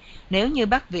Kỳ nếu như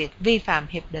Bắc Việt vi phạm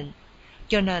hiệp định.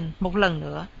 Cho nên, một lần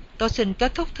nữa, tôi xin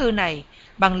kết thúc thư này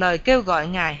bằng lời kêu gọi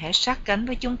Ngài hãy sát cánh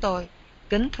với chúng tôi.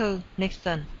 Kính thư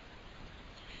Nixon.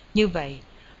 Như vậy,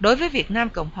 đối với Việt Nam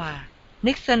Cộng Hòa,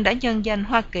 Nixon đã nhân danh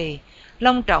Hoa Kỳ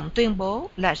long trọng tuyên bố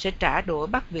là sẽ trả đũa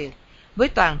Bắc Việt với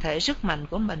toàn thể sức mạnh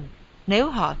của mình nếu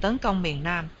họ tấn công miền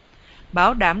Nam.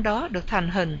 Bảo đảm đó được thành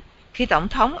hình khi Tổng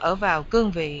thống ở vào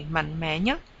cương vị mạnh mẽ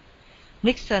nhất.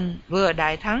 Nixon vừa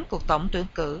đại thắng cuộc tổng tuyển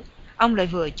cử, ông lại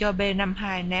vừa cho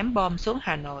B-52 ném bom xuống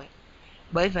Hà Nội.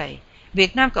 Bởi vậy,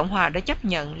 Việt Nam Cộng Hòa đã chấp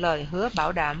nhận lời hứa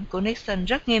bảo đảm của Nixon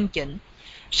rất nghiêm chỉnh.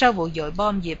 Sau vụ dội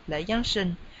bom dịp lễ Giáng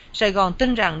sinh, Sài Gòn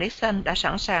tin rằng Nixon đã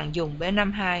sẵn sàng dùng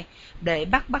B-52 để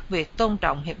bắt Bắc Việt tôn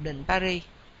trọng Hiệp định Paris.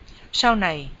 Sau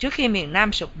này, trước khi miền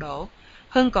Nam sụp đổ,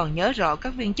 Hưng còn nhớ rõ các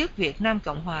viên chức Việt Nam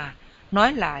Cộng Hòa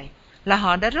nói lại là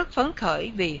họ đã rất phấn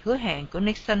khởi vì hứa hẹn của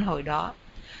Nixon hồi đó.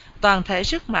 Toàn thể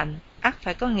sức mạnh ắt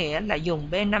phải có nghĩa là dùng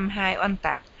B-52 oanh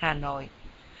tạc Hà Nội.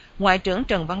 Ngoại trưởng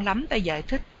Trần Văn Lắm đã giải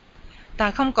thích,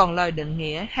 ta không còn lời định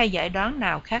nghĩa hay giải đoán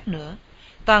nào khác nữa.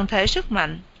 Toàn thể sức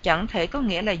mạnh chẳng thể có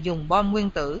nghĩa là dùng bom nguyên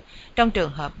tử trong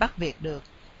trường hợp Bắc Việt được.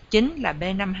 Chính là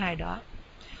B-52 đó.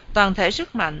 Toàn thể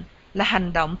sức mạnh là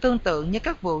hành động tương tự như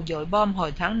các vụ dội bom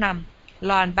hồi tháng 5,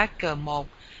 Linebacker 1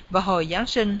 và hồi Giáng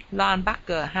sinh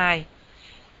Linebacker 2.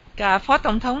 Cả Phó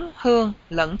Tổng thống Hưng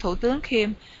lẫn Thủ tướng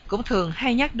Kim cũng thường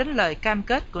hay nhắc đến lời cam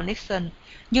kết của Nixon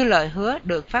như lời hứa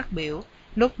được phát biểu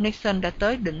lúc Nixon đã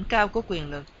tới đỉnh cao của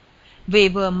quyền lực. Vì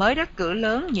vừa mới đắc cử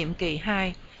lớn nhiệm kỳ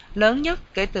 2, lớn nhất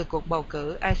kể từ cuộc bầu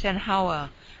cử Eisenhower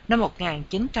năm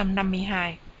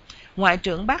 1952. Ngoại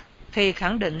trưởng Bắc thì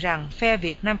khẳng định rằng phe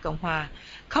Việt Nam Cộng Hòa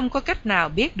không có cách nào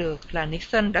biết được là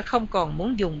Nixon đã không còn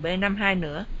muốn dùng B-52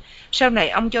 nữa. Sau này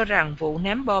ông cho rằng vụ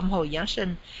ném bom hồi Giáng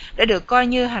sinh đã được coi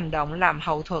như hành động làm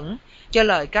hậu thuẫn cho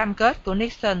lời cam kết của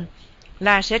Nixon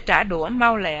là sẽ trả đũa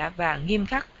mau lẹ và nghiêm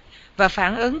khắc và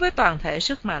phản ứng với toàn thể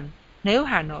sức mạnh nếu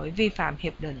Hà Nội vi phạm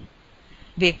hiệp định.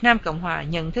 Việt Nam Cộng Hòa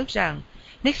nhận thức rằng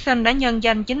Nixon đã nhân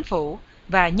danh chính phủ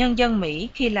và nhân dân Mỹ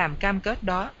khi làm cam kết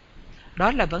đó.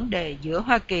 Đó là vấn đề giữa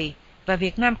Hoa Kỳ và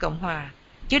Việt Nam Cộng Hòa,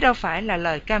 chứ đâu phải là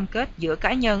lời cam kết giữa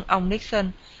cá nhân ông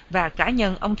Nixon và cá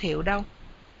nhân ông Thiệu đâu.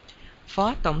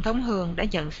 Phó Tổng thống Hương đã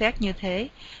nhận xét như thế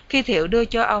khi Thiệu đưa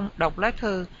cho ông đọc lá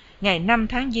thư ngày 5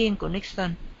 tháng Giêng của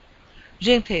Nixon.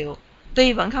 Riêng Thiệu,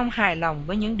 tuy vẫn không hài lòng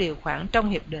với những điều khoản trong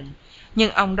hiệp định,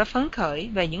 nhưng ông đã phấn khởi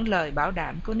về những lời bảo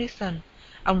đảm của Nixon.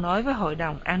 Ông nói với Hội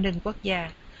đồng An ninh Quốc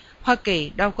gia, Hoa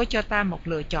Kỳ đâu có cho ta một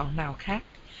lựa chọn nào khác.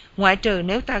 Ngoại trừ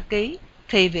nếu ta ký,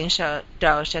 thì viện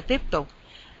trợ sẽ tiếp tục,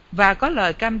 và có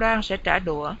lời cam đoan sẽ trả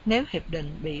đũa nếu hiệp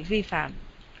định bị vi phạm.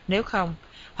 Nếu không,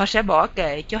 họ sẽ bỏ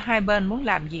kệ cho hai bên muốn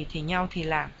làm gì thì nhau thì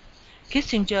làm.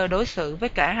 Kissinger đối xử với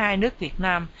cả hai nước Việt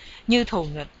Nam như thù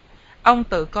nghịch. Ông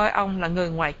tự coi ông là người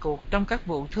ngoài cuộc trong các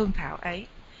vụ thương thảo ấy,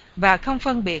 và không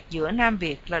phân biệt giữa Nam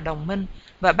Việt là đồng minh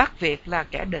và Bắc Việt là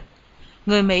kẻ địch.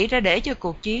 Người Mỹ đã để cho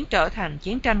cuộc chiến trở thành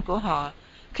chiến tranh của họ.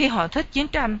 Khi họ thích chiến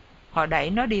tranh, họ đẩy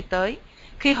nó đi tới.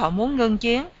 Khi họ muốn ngưng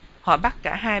chiến, họ bắt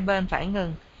cả hai bên phải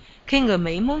ngừng. Khi người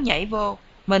Mỹ muốn nhảy vô,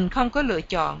 mình không có lựa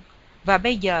chọn. Và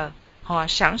bây giờ, họ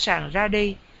sẵn sàng ra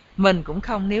đi, mình cũng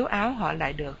không níu áo họ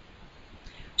lại được.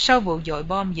 Sau vụ dội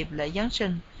bom dịp lễ Giáng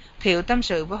sinh, Thiệu tâm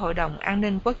sự với Hội đồng An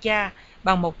ninh Quốc gia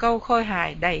bằng một câu khôi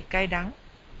hài đầy cay đắng.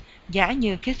 Giả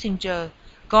như Kissinger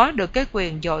có được cái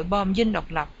quyền dội bom Dinh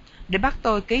độc lập để bắt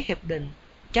tôi ký hiệp định,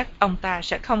 chắc ông ta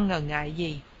sẽ không ngần ngại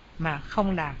gì mà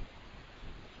không làm.